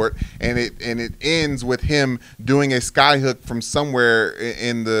on the court, and it ends with him doing a skyhook from somewhere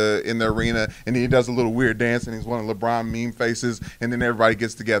in the arena, and he does a little weird dance, and he's one of LeBron meme faces, and then everybody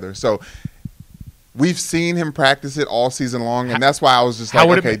gets together. So. We've seen him practice it all season long, and that's why I was just like,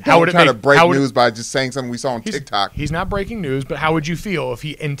 okay, don't try to break news by just saying something we saw on TikTok. He's not breaking news, but how would you feel if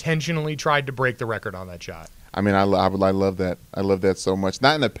he intentionally tried to break the record on that shot? I mean, I love that. I love that so much.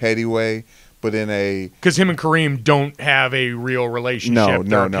 Not in a petty way, but in a... Because him and Kareem don't have a real relationship.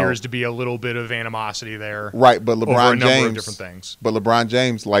 There appears to be a little bit of animosity there. Right, but LeBron over a James... number of different things. But LeBron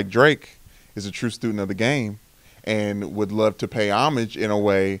James, like Drake, is a true student of the game and would love to pay homage in a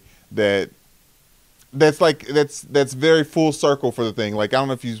way that's very full circle for the thing. Like, I don't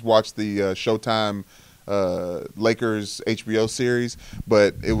know if you've watched the Showtime Lakers HBO series,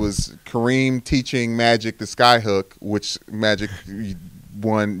 but it was Kareem teaching Magic the skyhook, which Magic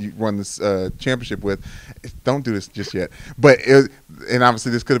won this championship with. Don't do this just yet. But and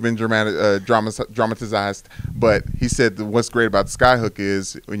obviously this could have been dramatized. But he said that what's great about the skyhook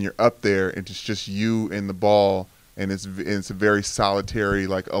is when you're up there and it's just you and the ball. And it's a very solitary,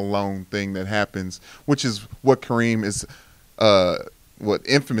 like, alone thing that happens, which is what Kareem is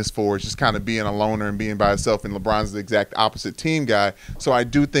infamous for, is just kind of being a loner and being by himself. And LeBron's the exact opposite team guy. So I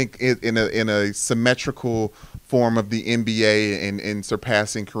do think in a symmetrical form of the NBA and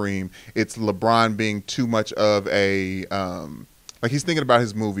surpassing Kareem, it's LeBron being too much of a like he's thinking about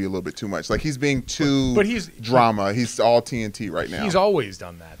his movie a little bit too much. Like he's being too drama. He's all TNT right now. He's always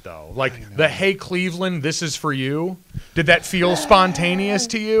done that, though. Like the "Hey Cleveland, this is for you." Did that feel spontaneous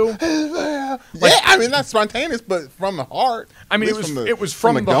to you? Like, I mean, not spontaneous, but from the heart. I mean, it was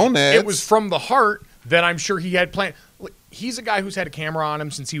from the gonads. It was from the heart that I'm sure he had planned. He's a guy who's had a camera on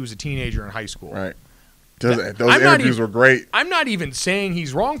him since he was a teenager in high school. Right. Those interviews were great. I'm not even saying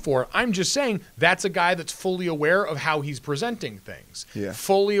he's wrong for it. I'm just saying that's a guy that's fully aware of how he's presenting things. Yeah.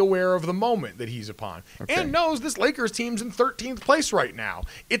 Fully aware of the moment that he's upon. Okay. And knows this Lakers team's in 13th place right now.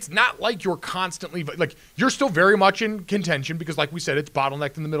 It's not like you're constantly – like you're still very much in contention because, like we said, it's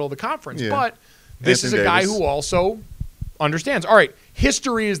bottlenecked in the middle of the conference. Yeah. But this is a guy who also understands. All right,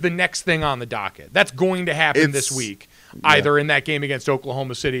 history is the next thing on the docket. That's going to happen this week. Either in that game against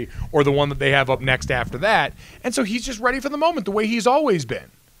Oklahoma City or the one that they have up next after that. And so he's just ready for the moment the way he's always been.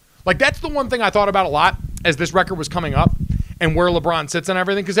 Like, that's the one thing I thought about a lot as this record was coming up and where LeBron sits and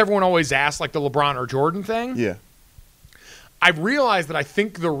everything, because everyone always asks, like, the LeBron or Jordan thing. Yeah. I've realized that I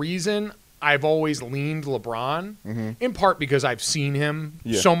think the reason I've always leaned LeBron, in part because I've seen him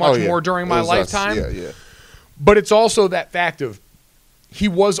so much more during my lifetime. Yeah. But it's also that fact of he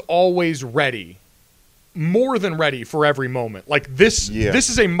was always ready. More than ready for every moment. Like this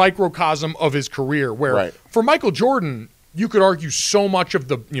is a microcosm of his career where for Michael Jordan, you could argue so much of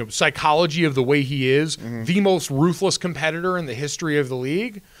the psychology of the way he is, the most ruthless competitor in the history of the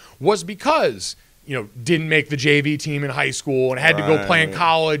league, was because didn't make the JV team in high school and had to go play in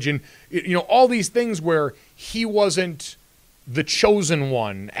college and all these things where he wasn't the chosen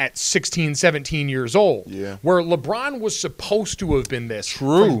one at 16, 17 years old. Yeah. Where LeBron was supposed to have been this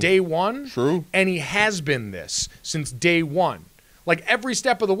from day one. True. And he has been this since day one. Like every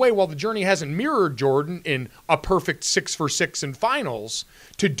step of the way, while the journey hasn't mirrored Jordan in a perfect 6 for 6 in finals,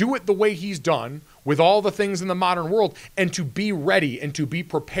 to do it the way he's done with all the things in the modern world and to be ready and to be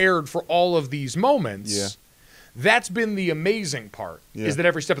prepared for all of these moments. That's been the amazing part, is that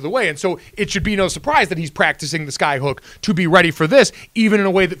every step of the way. And so it should be no surprise that he's practicing the sky hook to be ready for this, even in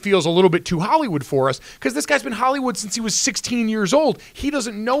a way that feels a little bit too Hollywood for us, because this guy's been Hollywood since he was 16 years old. He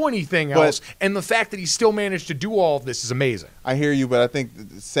doesn't know anything else, and the fact that he still managed to do all of this is amazing. I hear you, but I think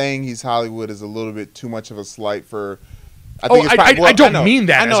saying he's Hollywood is a little bit too much of a slight for. I don't mean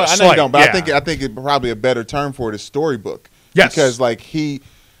that. I know you don't, but I think it probably a better term for it is storybook. Yes, because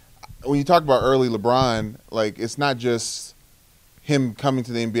when you talk about early LeBron, like it's not just him coming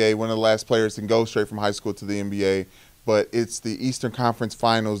to the NBA, one of the last players to go straight from high school to the NBA, but it's the Eastern Conference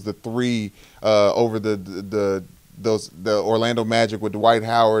Finals, the three over the Orlando Magic with Dwight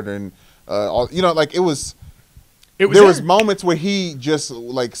Howard and it was. There was moments where he just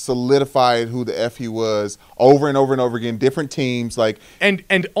like solidified who the F he was over and over and over again, different teams, like and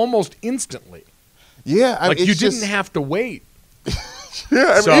almost instantly. Yeah, you didn't have to wait.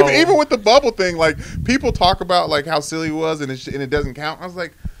 Yeah, even with the bubble thing, like people talk about like how silly he was and it doesn't count. I was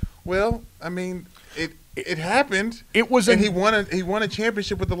like, well, I mean, it happened. It was, and he won a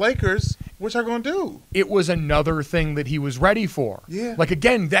championship with the Lakers. What y'all gonna do? It was another thing that he was ready for. Yeah, like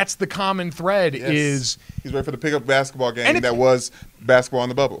again, that's the common thread. Yes. Is he's ready for the pickup basketball game that was basketball on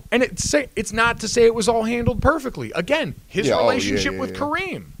the bubble. And it's not to say it was all handled perfectly. Again, his relationship with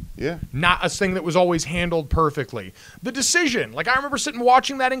Kareem. Yeah. Not a thing that was always handled perfectly. The decision, like I remember sitting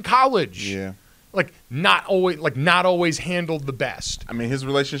watching that in college. Yeah. Like not always handled the best. I mean, his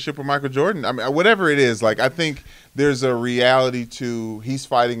relationship with Michael Jordan, I mean, whatever it is, like I think there's a reality to he's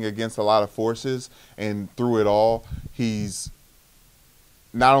fighting against a lot of forces, and through it all, he's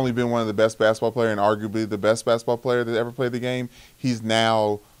not only been one of the best basketball players and arguably the best basketball player that ever played the game, he's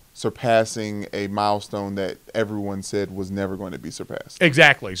now surpassing a milestone that everyone said was never going to be surpassed.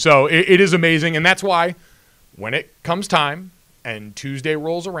 Exactly. So it is amazing, and that's why when it comes time and Tuesday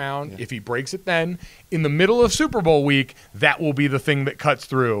rolls around, if he breaks it then, in the middle of Super Bowl week, that will be the thing that cuts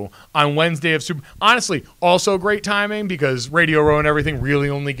through. On Wednesday of Honestly, also great timing because Radio Row and everything really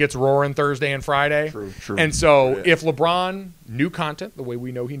only gets roaring Thursday and Friday. True. And so if LeBron knew content, the way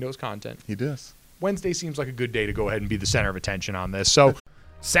we know he knows content, he does. Wednesday seems like a good day to go ahead and be the center of attention on this. So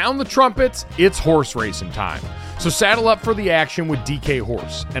sound the trumpets, it's horse racing time. So saddle up for the action with DK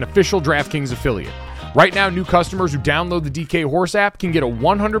Horse, an official DraftKings affiliate. Right now, new customers who download the DK Horse app can get a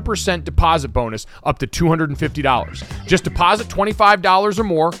 100% deposit bonus up to $250. Just deposit $25 or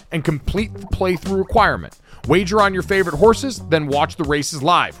more and complete the playthrough requirement. Wager on your favorite horses, then watch the races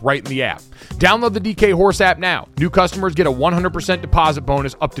live right in the app. Download the DK Horse app now. New customers get a 100% deposit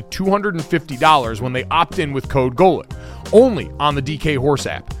bonus up to $250 when they opt in with code GOLIT. Only on the DK Horse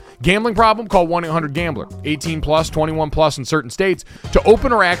app. Gambling problem? Call 1-800-GAMBLER. 18 plus, 21 plus in certain states to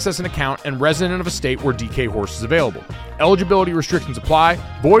open or access an account and resident of a state where DK Horse is available. Eligibility restrictions apply.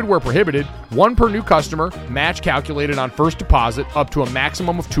 Void where prohibited. One per new customer. Match calculated on first deposit up to a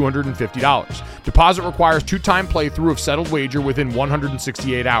maximum of $250. Deposit requires 2-time playthrough of settled wager within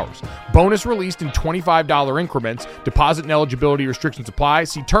 168 hours. Bonus released in $25 increments. Deposit and eligibility restrictions apply.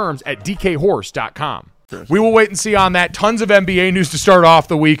 See terms at dkhorse.com. We will wait and see on that. Tons of NBA news to start off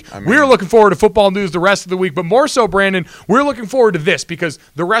the week. We're looking forward to football news the rest of the week, but more so, Brandon, we're looking forward to this because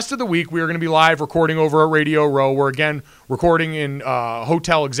the rest of the week we are going to be live recording over at Radio Row. We're, again, recording in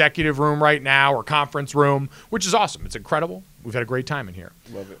hotel executive room right now or conference room, which is awesome. It's incredible. We've had a great time in here.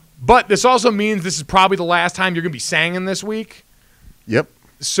 Love it. But this also means this is probably the last time you're going to be singing this week. Yep.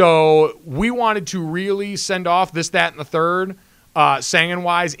 So we wanted to really send off this, that, and the third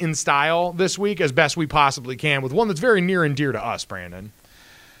singing-wise in style this week as best we possibly can with one that's very near and dear to us, Brandon.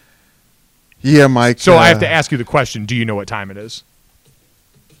 Yeah, Mike. So I have to ask you the question, do you know what time it is?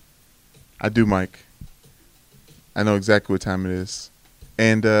 I do, Mike. I know exactly what time it is.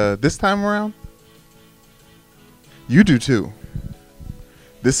 And this time around, you do too.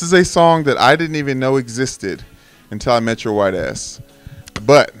 This is a song that I didn't even know existed until I met your white ass.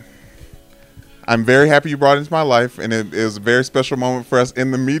 But I'm very happy you brought it into my life, and it was a very special moment for us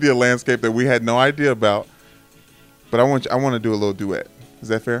in the media landscape that we had no idea about. But I want to do a little duet. Is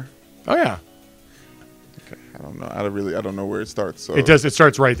that fair? Oh yeah. Okay. I don't know. I don't know where it starts. So it does. It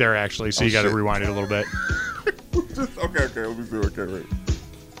starts right there actually. So you got to shit. rewind it a little bit. Okay. Let me see. Okay, wait.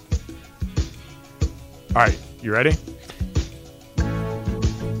 All right. You ready?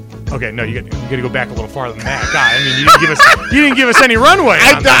 Okay, no, you got to go back a little farther than that. God, I mean, you didn't give us any runway.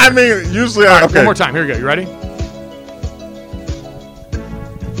 I mean, usually. All right, okay. One more time. Here we go. You ready?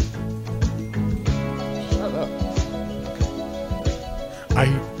 Shut up.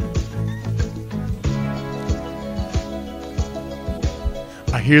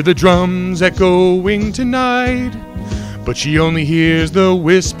 I hear the drums echoing tonight, but she only hears the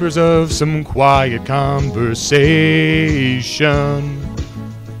whispers of some quiet conversation.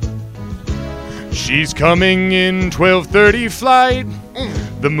 She's coming in 12:30 flight.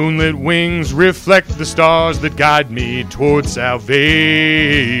 The moonlit wings reflect the stars that guide me toward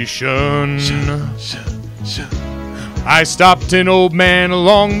salvation. I stopped an old man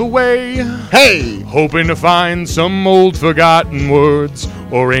along the way, Hey! hoping to find some old forgotten words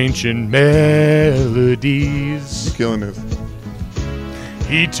or ancient melodies. You're killing this.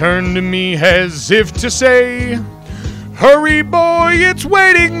 He turned to me as if to say, hurry boy, it's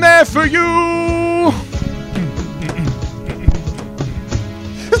waiting there for you.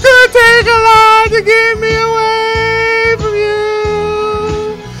 It's gonna take a lot to get me away from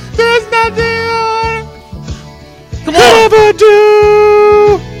you. There's nothing I could ever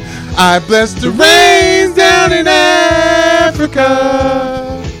do. I bless the rains down in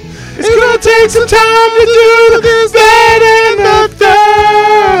Africa. It's gonna take some time to do this, that, and the third.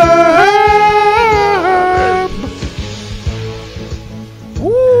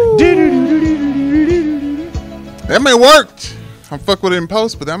 That may have worked. I'm fuck with it in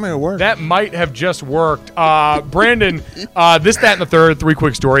post, but that may have worked. That might have just worked. Brandon, this, that, and the third, 3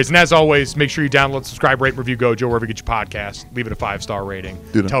 quick stories. And as always, make sure you download, subscribe, rate, and review Gojo wherever you get your podcast. Leave it a 5-star rating.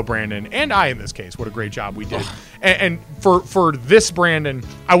 Dude. Tell Brandon, and I in this case, what a great job we did. And for this, Brandon,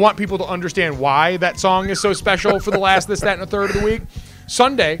 I want people to understand why that song is so special for the last this, that, and the third of the week.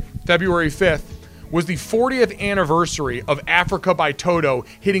 Sunday, February 5th, was the 40th anniversary of Africa by Toto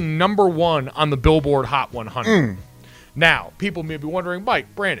hitting #1 on the Billboard Hot 100. Now, people may be wondering,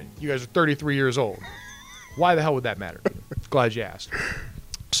 Mike, Brandon, you guys are 33 years old. Why the hell would that matter to you? Glad you asked.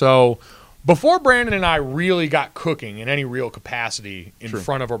 So, before Brandon and I really got cooking in any real capacity in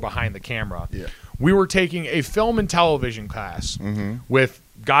front of or behind the camera, we were taking a film and television class with,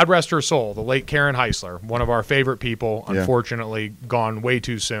 God rest her soul, the late Karen Heisler, one of our favorite people, unfortunately gone way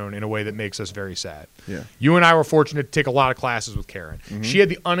too soon in a way that makes us very sad. You and I were fortunate to take a lot of classes with Karen. She had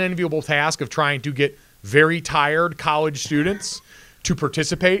the unenviable task of trying to get very tired college students to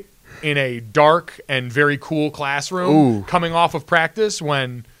participate in a dark and very cool classroom coming off of practice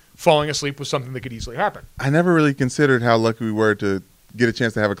when falling asleep was something that could easily happen. I never really considered how lucky we were to get a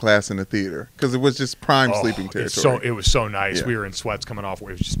chance to have a class in the theater because it was just prime sleeping territory. It was so nice. We were in sweats coming off. It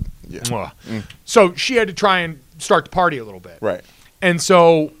was just So she had to try and start to party a little bit. Right. And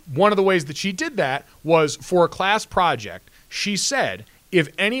so one of the ways that she did that was for a class project, she said, if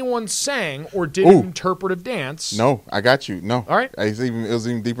anyone sang or did an interpretive dance. No, I got you. No. All right. It was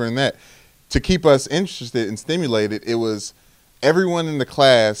even deeper than that. To keep us interested and stimulated, it was everyone in the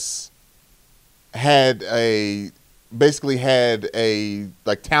class basically had a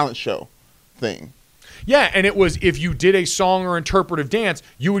like talent show thing. Yeah, and it was if you did a song or interpretive dance,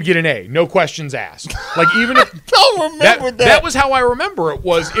 you would get an A, no questions asked. Like even if don't remember that. That was how I remember it.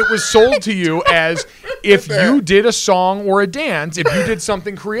 Was sold to you as if you did a song or a dance, if you did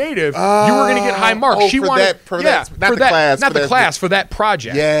something creative, you were going to get high marks. She wanted for that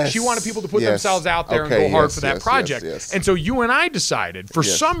project. Yes. She wanted people to put themselves out there and go hard for that project. Yes. And so you and I decided for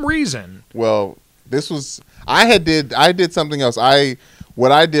some reason. Well, this was I did something else.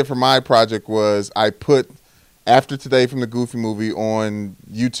 What I did for my project was I put After Today from the Goofy movie on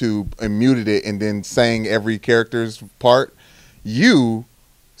YouTube and muted it and then sang every character's part. I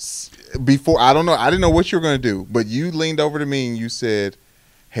didn't know what you were going to do, but you leaned over to me and you said,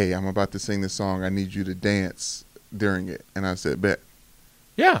 hey, I'm about to sing this song. I need you to dance during it. And I said, bet.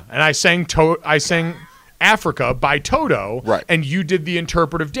 Yeah, and I sang Africa by Toto, right, and you did the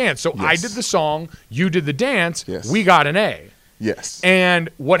interpretive dance. So I did the song, you did the dance, we got an A. Yes. And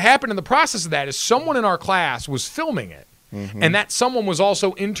what happened in the process of that is someone in our class was filming it, and that someone was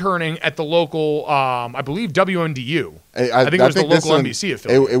also interning at the local, I believe, WNDU. I think it was the local NBC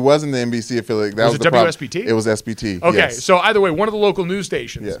affiliate. It wasn't the NBC affiliate. Was it WSBT? It was SBT. Okay, so either way, one of the local news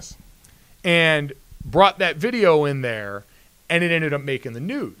stations. Yes. And brought that video in there, and it ended up making the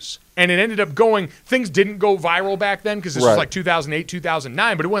news. And it ended up going, things didn't go viral back then because this was like 2008,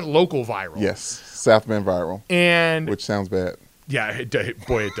 2009, but it went local viral. Yes, South Bend viral. Which sounds bad. Yeah,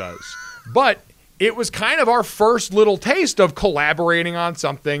 boy, it does. But it was kind of our first little taste of collaborating on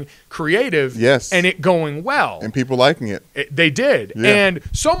something creative. Yes. And it going well. And people liking it. They did. Yeah. And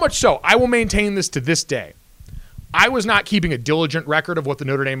so much so, I will maintain this to this day. I was not keeping a diligent record of what the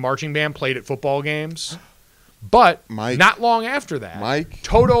Notre Dame marching band played at football games. But not long after that,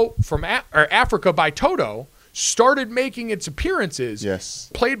 Toto from Africa by Toto started making its appearances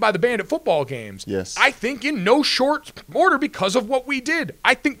played by the band at football games. Yes. I think in no short order because of what we did.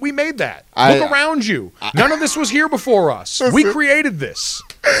 I think we made that. Look around you. None of this was here before us. We created this.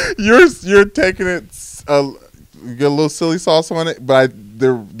 You're taking it you get a little silly sauce on it, but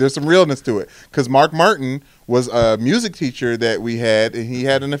there's some realness to it because Mark Martin was a music teacher that we had, and he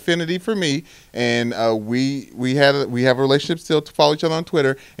had an affinity for me, and we have a relationship still to follow each other on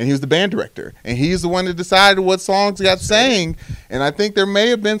Twitter, and he was the band director, and he's the one that decided what songs got sang, and I think there may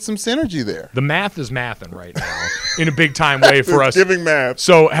have been some synergy there. The math is mathing right now in a big time way for us. Giving math.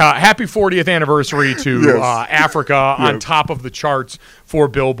 So happy 40th anniversary to Yes. Africa on top of the charts for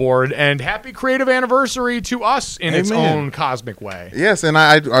Billboard, and happy creative anniversary to us in its Amen. own cosmic way. Yes, and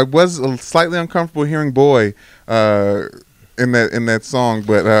I was slightly uncomfortable hearing "Boy" in that song,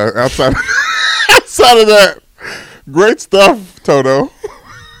 but outside of that, great stuff, Toto.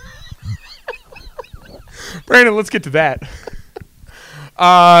 Brandon, let's get to that.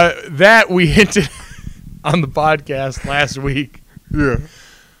 That we hinted on the podcast last week. Yeah.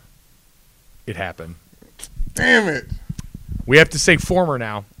 It happened. Damn it. We have to say former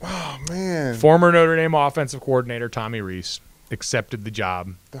now. Oh man. Former Notre Dame offensive coordinator Tommy Rees accepted the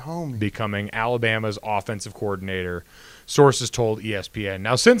job, The homie. becoming Alabama's offensive coordinator. Sources told ESPN.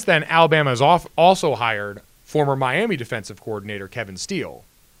 Now, since then, Alabama has also hired former Miami defensive coordinator Kevin Steele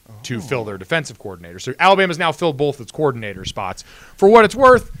to fill their defensive coordinator. So Alabama's now filled both its coordinator spots. For what it's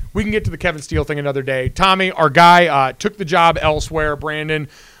worth, we can get to the Kevin Steele thing another day. Tommy, our guy, took the job elsewhere. Brandon,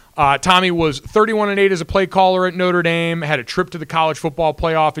 Tommy was 31-8 as a play caller at Notre Dame, had a trip to the college football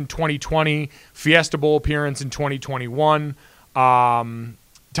playoff in 2020, Fiesta Bowl appearance in 2021.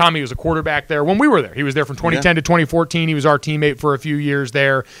 Tommy was a quarterback there when we were there. He was there from 2010 to 2014. He was our teammate for a few years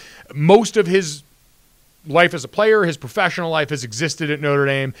there. Most of his life as a player, his professional life has existed at Notre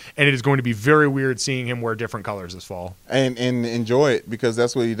Dame, and it is going to be very weird seeing him wear different colors this fall. And enjoy it because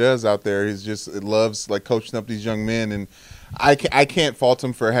that's what he does out there. He's just loves like coaching up these young men, and I can't fault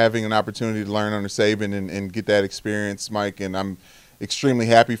him for having an opportunity to learn under Saban and get that experience, Mike. And I'm extremely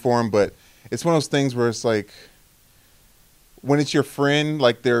happy for him. But it's one of those things where it's like when it's your friend,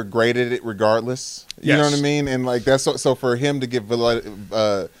 like they're great at it regardless. You know what I mean? And like that's so for him to get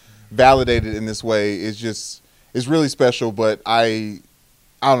validated in this way is really special. But I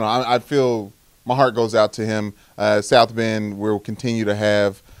don't know. I feel my heart goes out to him. South Bend will continue to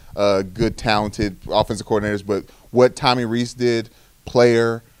have good, talented offensive coordinators, but what Tommy Rees did,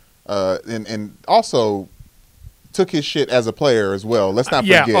 player, and also took his shit as a player as well. Let's not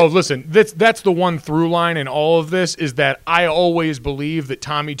forget. Yeah. Oh, listen, that's the one through line in all of this is that I always believe that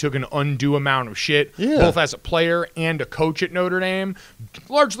Tommy took an undue amount of shit, both as a player and a coach at Notre Dame,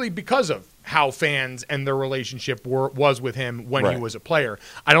 largely because of how fans and their relationship was with him when he was a player.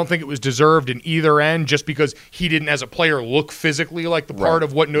 I don't think it was deserved in either end just because he didn't, as a player, look physically like the part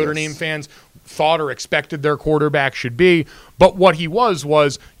of what Notre Dame fans thought or expected their quarterback should be. But what he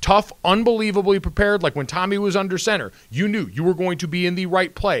was tough, unbelievably prepared. Like when Tommy was under center, you knew you were going to be in the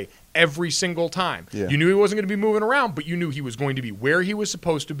right play every single time. Yeah. You knew he wasn't going to be moving around, but you knew he was going to be where he was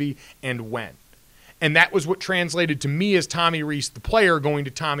supposed to be and when. And that was what translated to me as Tommy Rees, the player, going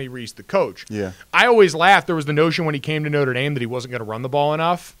to Tommy Rees, the coach. Yeah. I always laughed. There was the notion when he came to Notre Dame that he wasn't going to run the ball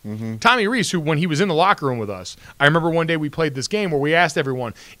enough. Mm-hmm. Tommy Rees, who when he was in the locker room with us, I remember one day we played this game where we asked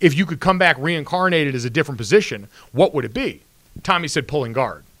everyone, if you could come back reincarnated as a different position, what would it be? Tommy said pulling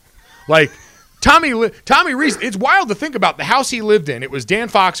guard. Like, Tommy Rees, it's wild to think about the house he lived in. It was Dan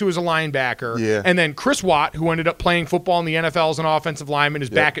Fox, who was a linebacker, and then Chris Watt, who ended up playing football in the NFL as an offensive lineman, is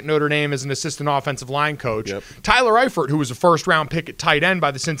back at Notre Dame as an assistant offensive line coach. Tyler Eifert, who was a first-round pick at tight end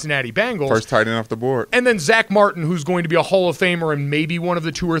by the Cincinnati Bengals. First tight end off the board. And then Zach Martin, who's going to be a Hall of Famer and maybe one of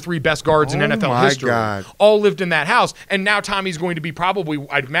the 2 or 3 best guards in NFL history. God. All lived in that house. And now Tommy's going to be probably,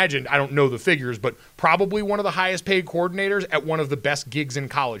 I'd imagine, I don't know the figures, but probably one of the highest-paid coordinators at one of the best gigs in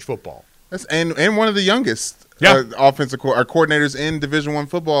college football. And one of the youngest offensive coordinators in Division I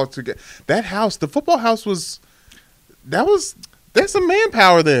football. To get that house, the football house there's some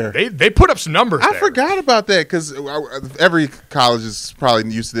manpower there. They put up some numbers. I forgot about that because every college is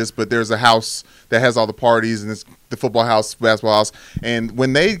probably used to this, but there's a house that has all the parties and it's the football house, basketball house. And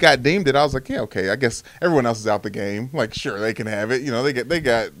when they got deemed it, I was like, yeah, okay, I guess everyone else is out the game. Like, sure, they can have it. You know, they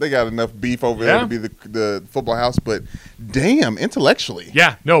got enough beef over there to be the football house. But damn, intellectually,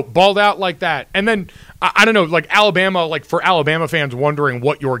 balled out like that. And then I don't know, like Alabama, like for Alabama fans wondering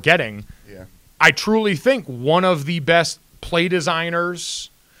what you're getting. Yeah, I truly think one of the best play designers,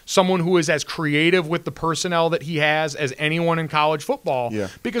 someone who is as creative with the personnel that he has as anyone in college football. Yeah.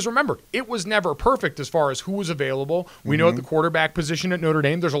 Because remember, it was never perfect as far as who was available. We know at the quarterback position at Notre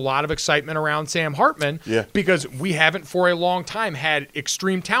Dame, there's a lot of excitement around Sam Hartman because we haven't for a long time had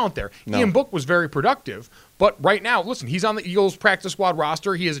extreme talent there. No. Ian Book was very productive. But right now, listen, he's on the Eagles practice squad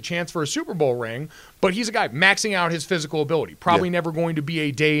roster. He has a chance for a Super Bowl ring, but he's a guy maxing out his physical ability. Probably never going to be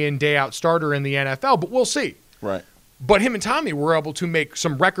a day-in, day-out starter in the NFL, but we'll see. Right. But him and Tommy were able to make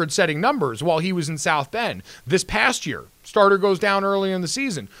some record-setting numbers while he was in South Bend. This past year, starter goes down early in the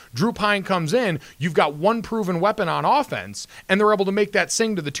season. Drew Pine comes in. You've got one proven weapon on offense, and they're able to make that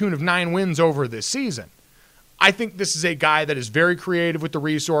sing to the tune of 9 wins over this season. I think this is a guy that is very creative with the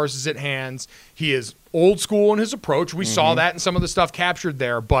resources at hand. He is old school in his approach. We saw that in some of the stuff captured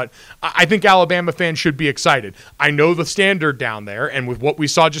there, but I think Alabama fans should be excited. I know the standard down there, and with what we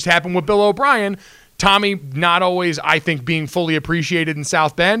saw just happen with Bill O'Brien, Tommy not always, I think, being fully appreciated in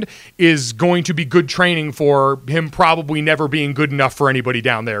South Bend is going to be good training for him probably never being good enough for anybody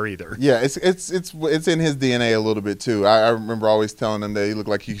down there either. Yeah, it's in his DNA a little bit too. I remember always telling him that he looked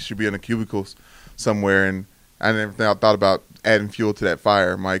like he should be in a cubicle somewhere, and I never thought about adding fuel to that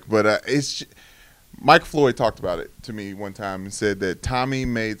fire, Mike. But Mike Floyd talked about it to me one time and said that Tommy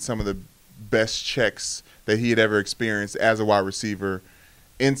made some of the best checks that he had ever experienced as a wide receiver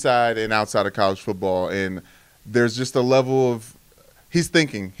inside and outside of college football. And there's just a level of he's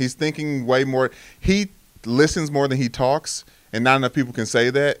thinking way more. He listens more than he talks, and not enough people can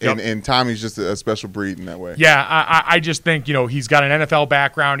say that. Yep. And Tommy's just a special breed in that way. Yeah, I just think, he's got an NFL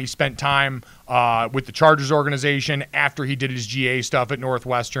background. He spent time with the Chargers organization after he did his GA stuff at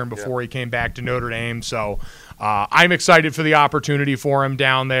Northwestern before he came back to Notre Dame. So I'm excited for the opportunity for him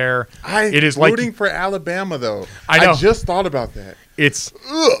down there. It is rooting for Alabama, though. I know. I just thought about that.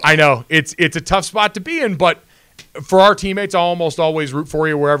 I know. It's a tough spot to be in, but for our teammates, I'll almost always root for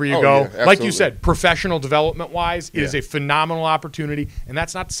you wherever you go. Yeah, like you said, professional development-wise, it is Yeah. a phenomenal opportunity, and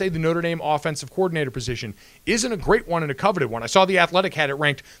that's not to say the Notre Dame offensive coordinator position isn't a great one and a coveted one. I saw The Athletic had it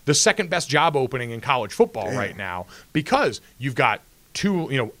ranked the second-best job opening in college football right now because you've got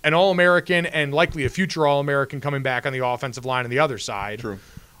two, an All-American and likely a future All-American coming back on the offensive line on the other side. True.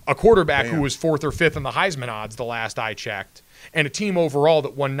 A quarterback who was 4th or 5th in the Heisman odds the last I checked, and a team overall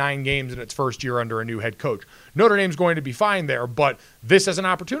that won 9 games in its first year under a new head coach. Notre Dame's going to be fine there, but this as an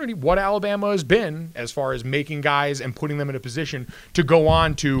opportunity, what Alabama has been as far as making guys and putting them in a position to go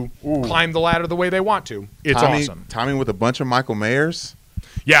on to climb the ladder the way they want to. It's awesome. Tommy with a bunch of Michael Mayers.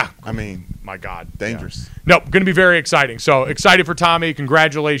 Yeah. I mean, my God. dangerous. Yeah. Nope, going to be very exciting. So excited for Tommy.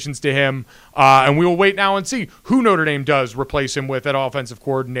 Congratulations to him. And we will wait now and see who Notre Dame does replace him with at offensive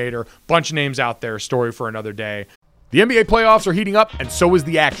coordinator. Bunch of names out there. Story for another day. The NBA playoffs are heating up, and so is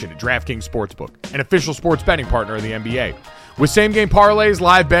the action at DraftKings Sportsbook, an official sports betting partner of the NBA. With same-game parlays,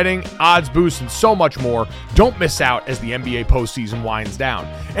 live betting, odds boosts, and so much more, don't miss out as the NBA postseason winds down.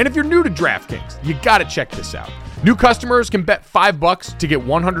 And if you're new to DraftKings, you got to check this out. New customers can bet $5 to get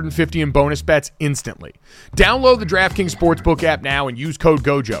 $150 in bonus bets instantly. Download the DraftKings Sportsbook app now and use code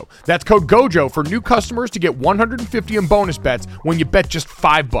GOJO. That's code GOJO for new customers to get $150 in bonus bets when you bet just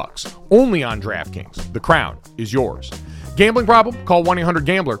 $5. Only on DraftKings. The crown is yours. Gambling problem? Call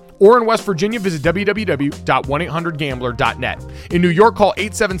 1-800-GAMBLER. Or in West Virginia, visit www.1800gambler.net. In New York, call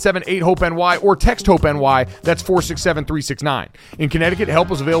 877-8-HOPE-NY or text HOPE-NY. That's 467-369. In Connecticut, help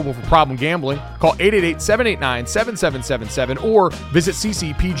is available for problem gambling. Call 888-789-7777 or visit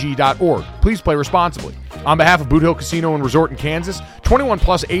ccpg.org. Please play responsibly. On behalf of Boot Hill Casino and Resort in Kansas, 21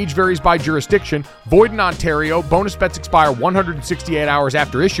 plus, age varies by jurisdiction, void in Ontario, bonus bets expire 168 hours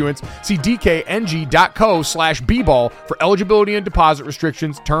after issuance. See dkng.co/bball for eligibility and deposit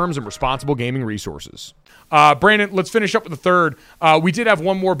restrictions, terms, and responsible gaming resources. Brandon, let's finish up with the third. We did have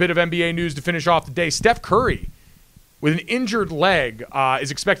one more bit of NBA news to finish off the day. Steph Curry, with an injured leg,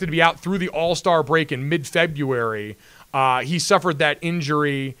 is expected to be out through the All-Star break in mid-February. He suffered that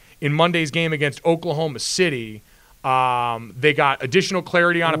injury in Monday's game against Oklahoma City. They got additional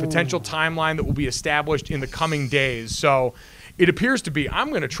clarity on a potential timeline that will be established in the coming days. So it appears to be, I'm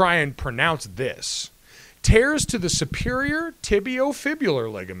going to try and pronounce this, tears to the superior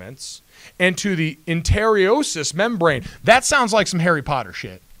tibiofibular ligaments and to the interiosus membrane. That sounds like some Harry Potter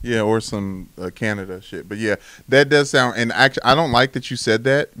shit. Yeah, or some Canada shit. But yeah, that does sound, and actually, I don't like that you said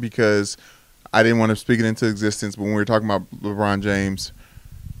that because I didn't want to speak it into existence. But when we were talking about LeBron James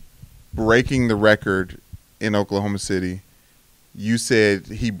breaking the record in Oklahoma City, you said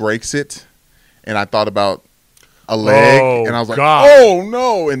he breaks it, and I thought about a leg, and I was like, God. oh,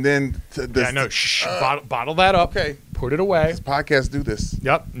 no. And then Bottle that up. Okay. Put it away. This podcast do this.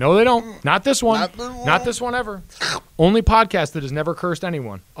 Yep. No, they don't. Not this one. Not this one ever. Only podcast that has never cursed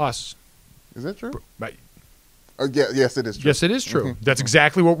anyone. Us. Is that true? Right. Yes, it is true. Yes, it is true. That's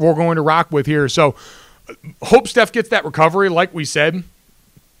exactly what we're going to rock with here. So hope Steph gets that recovery, like we said,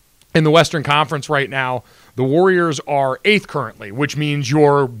 in the Western Conference right now. The Warriors are 8th currently, which means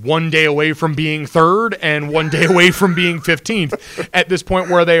you're 1 day away from being 3rd and 1 day away from being 15th at this point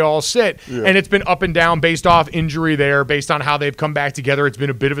where they all sit. Yeah. And it's been up and down based off injury there, based on how they've come back together. It's been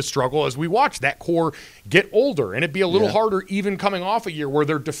a bit of a struggle as we watch that core get older, and it'd be a little harder even coming off a year where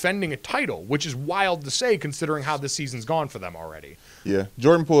they're defending a title, which is wild to say considering how this season's gone for them already. Yeah,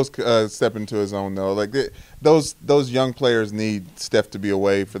 Jordan Poole's stepping into his own though. Like those young players need Steph to be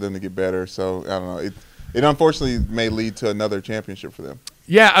away for them to get better. So I don't know. It unfortunately may lead to another championship for them.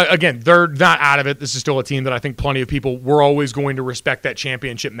 Yeah, again, they're not out of it. This is still a team that I think plenty of people were always going to respect that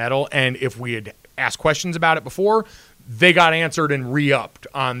championship medal. And if we had asked questions about it before, they got answered and re-upped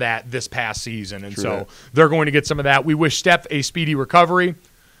on that this past season. And so they're going to get some of that. We wish Steph a speedy recovery.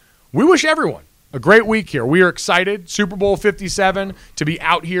 We wish everyone a great week here. We are excited, Super Bowl 57, to be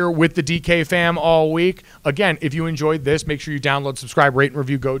out here with the DK fam all week. Again, if you enjoyed this, make sure you download, subscribe, rate, and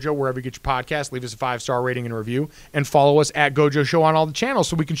review Gojo wherever you get your podcast. Leave us a 5-star rating and review, and follow us at Gojo Show on all the channels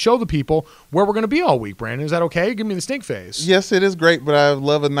so we can show the people where we're going to be all week, Brandon. Is that okay? Give me the stink face. Yes, it is great, but I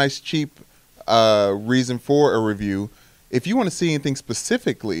love a nice, cheap reason for a review. If you want to see anything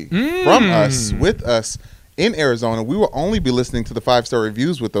specifically from us, with us, in Arizona, we will only be listening to the 5-star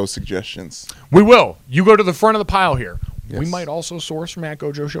reviews with those suggestions. We will. You go to the front of the pile here. Yes. We might also source from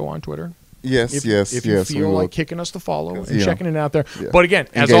Gojo Show on Twitter. Yes, if yes. you feel like kicking us to follow and yeah. checking it out there. Yeah. But again,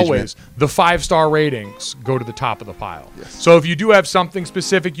 as always, the 5-star ratings go to the top of the pile. Yes. So if you do have something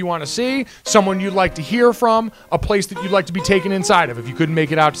specific you want to see, someone you'd like to hear from, a place that you'd like to be taken inside of, if you couldn't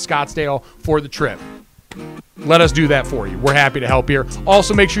make it out to Scottsdale for the trip, let us do that for you. We're happy to help here.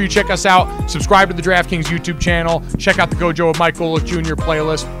 Also, make sure you check us out. Subscribe to the DraftKings YouTube channel. Check out the Gojo of Mike Golick Jr.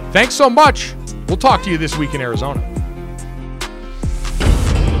 playlist. Thanks so much. We'll talk to you this week in Arizona.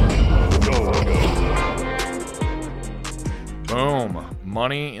 Boom.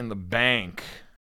 Money in the bank.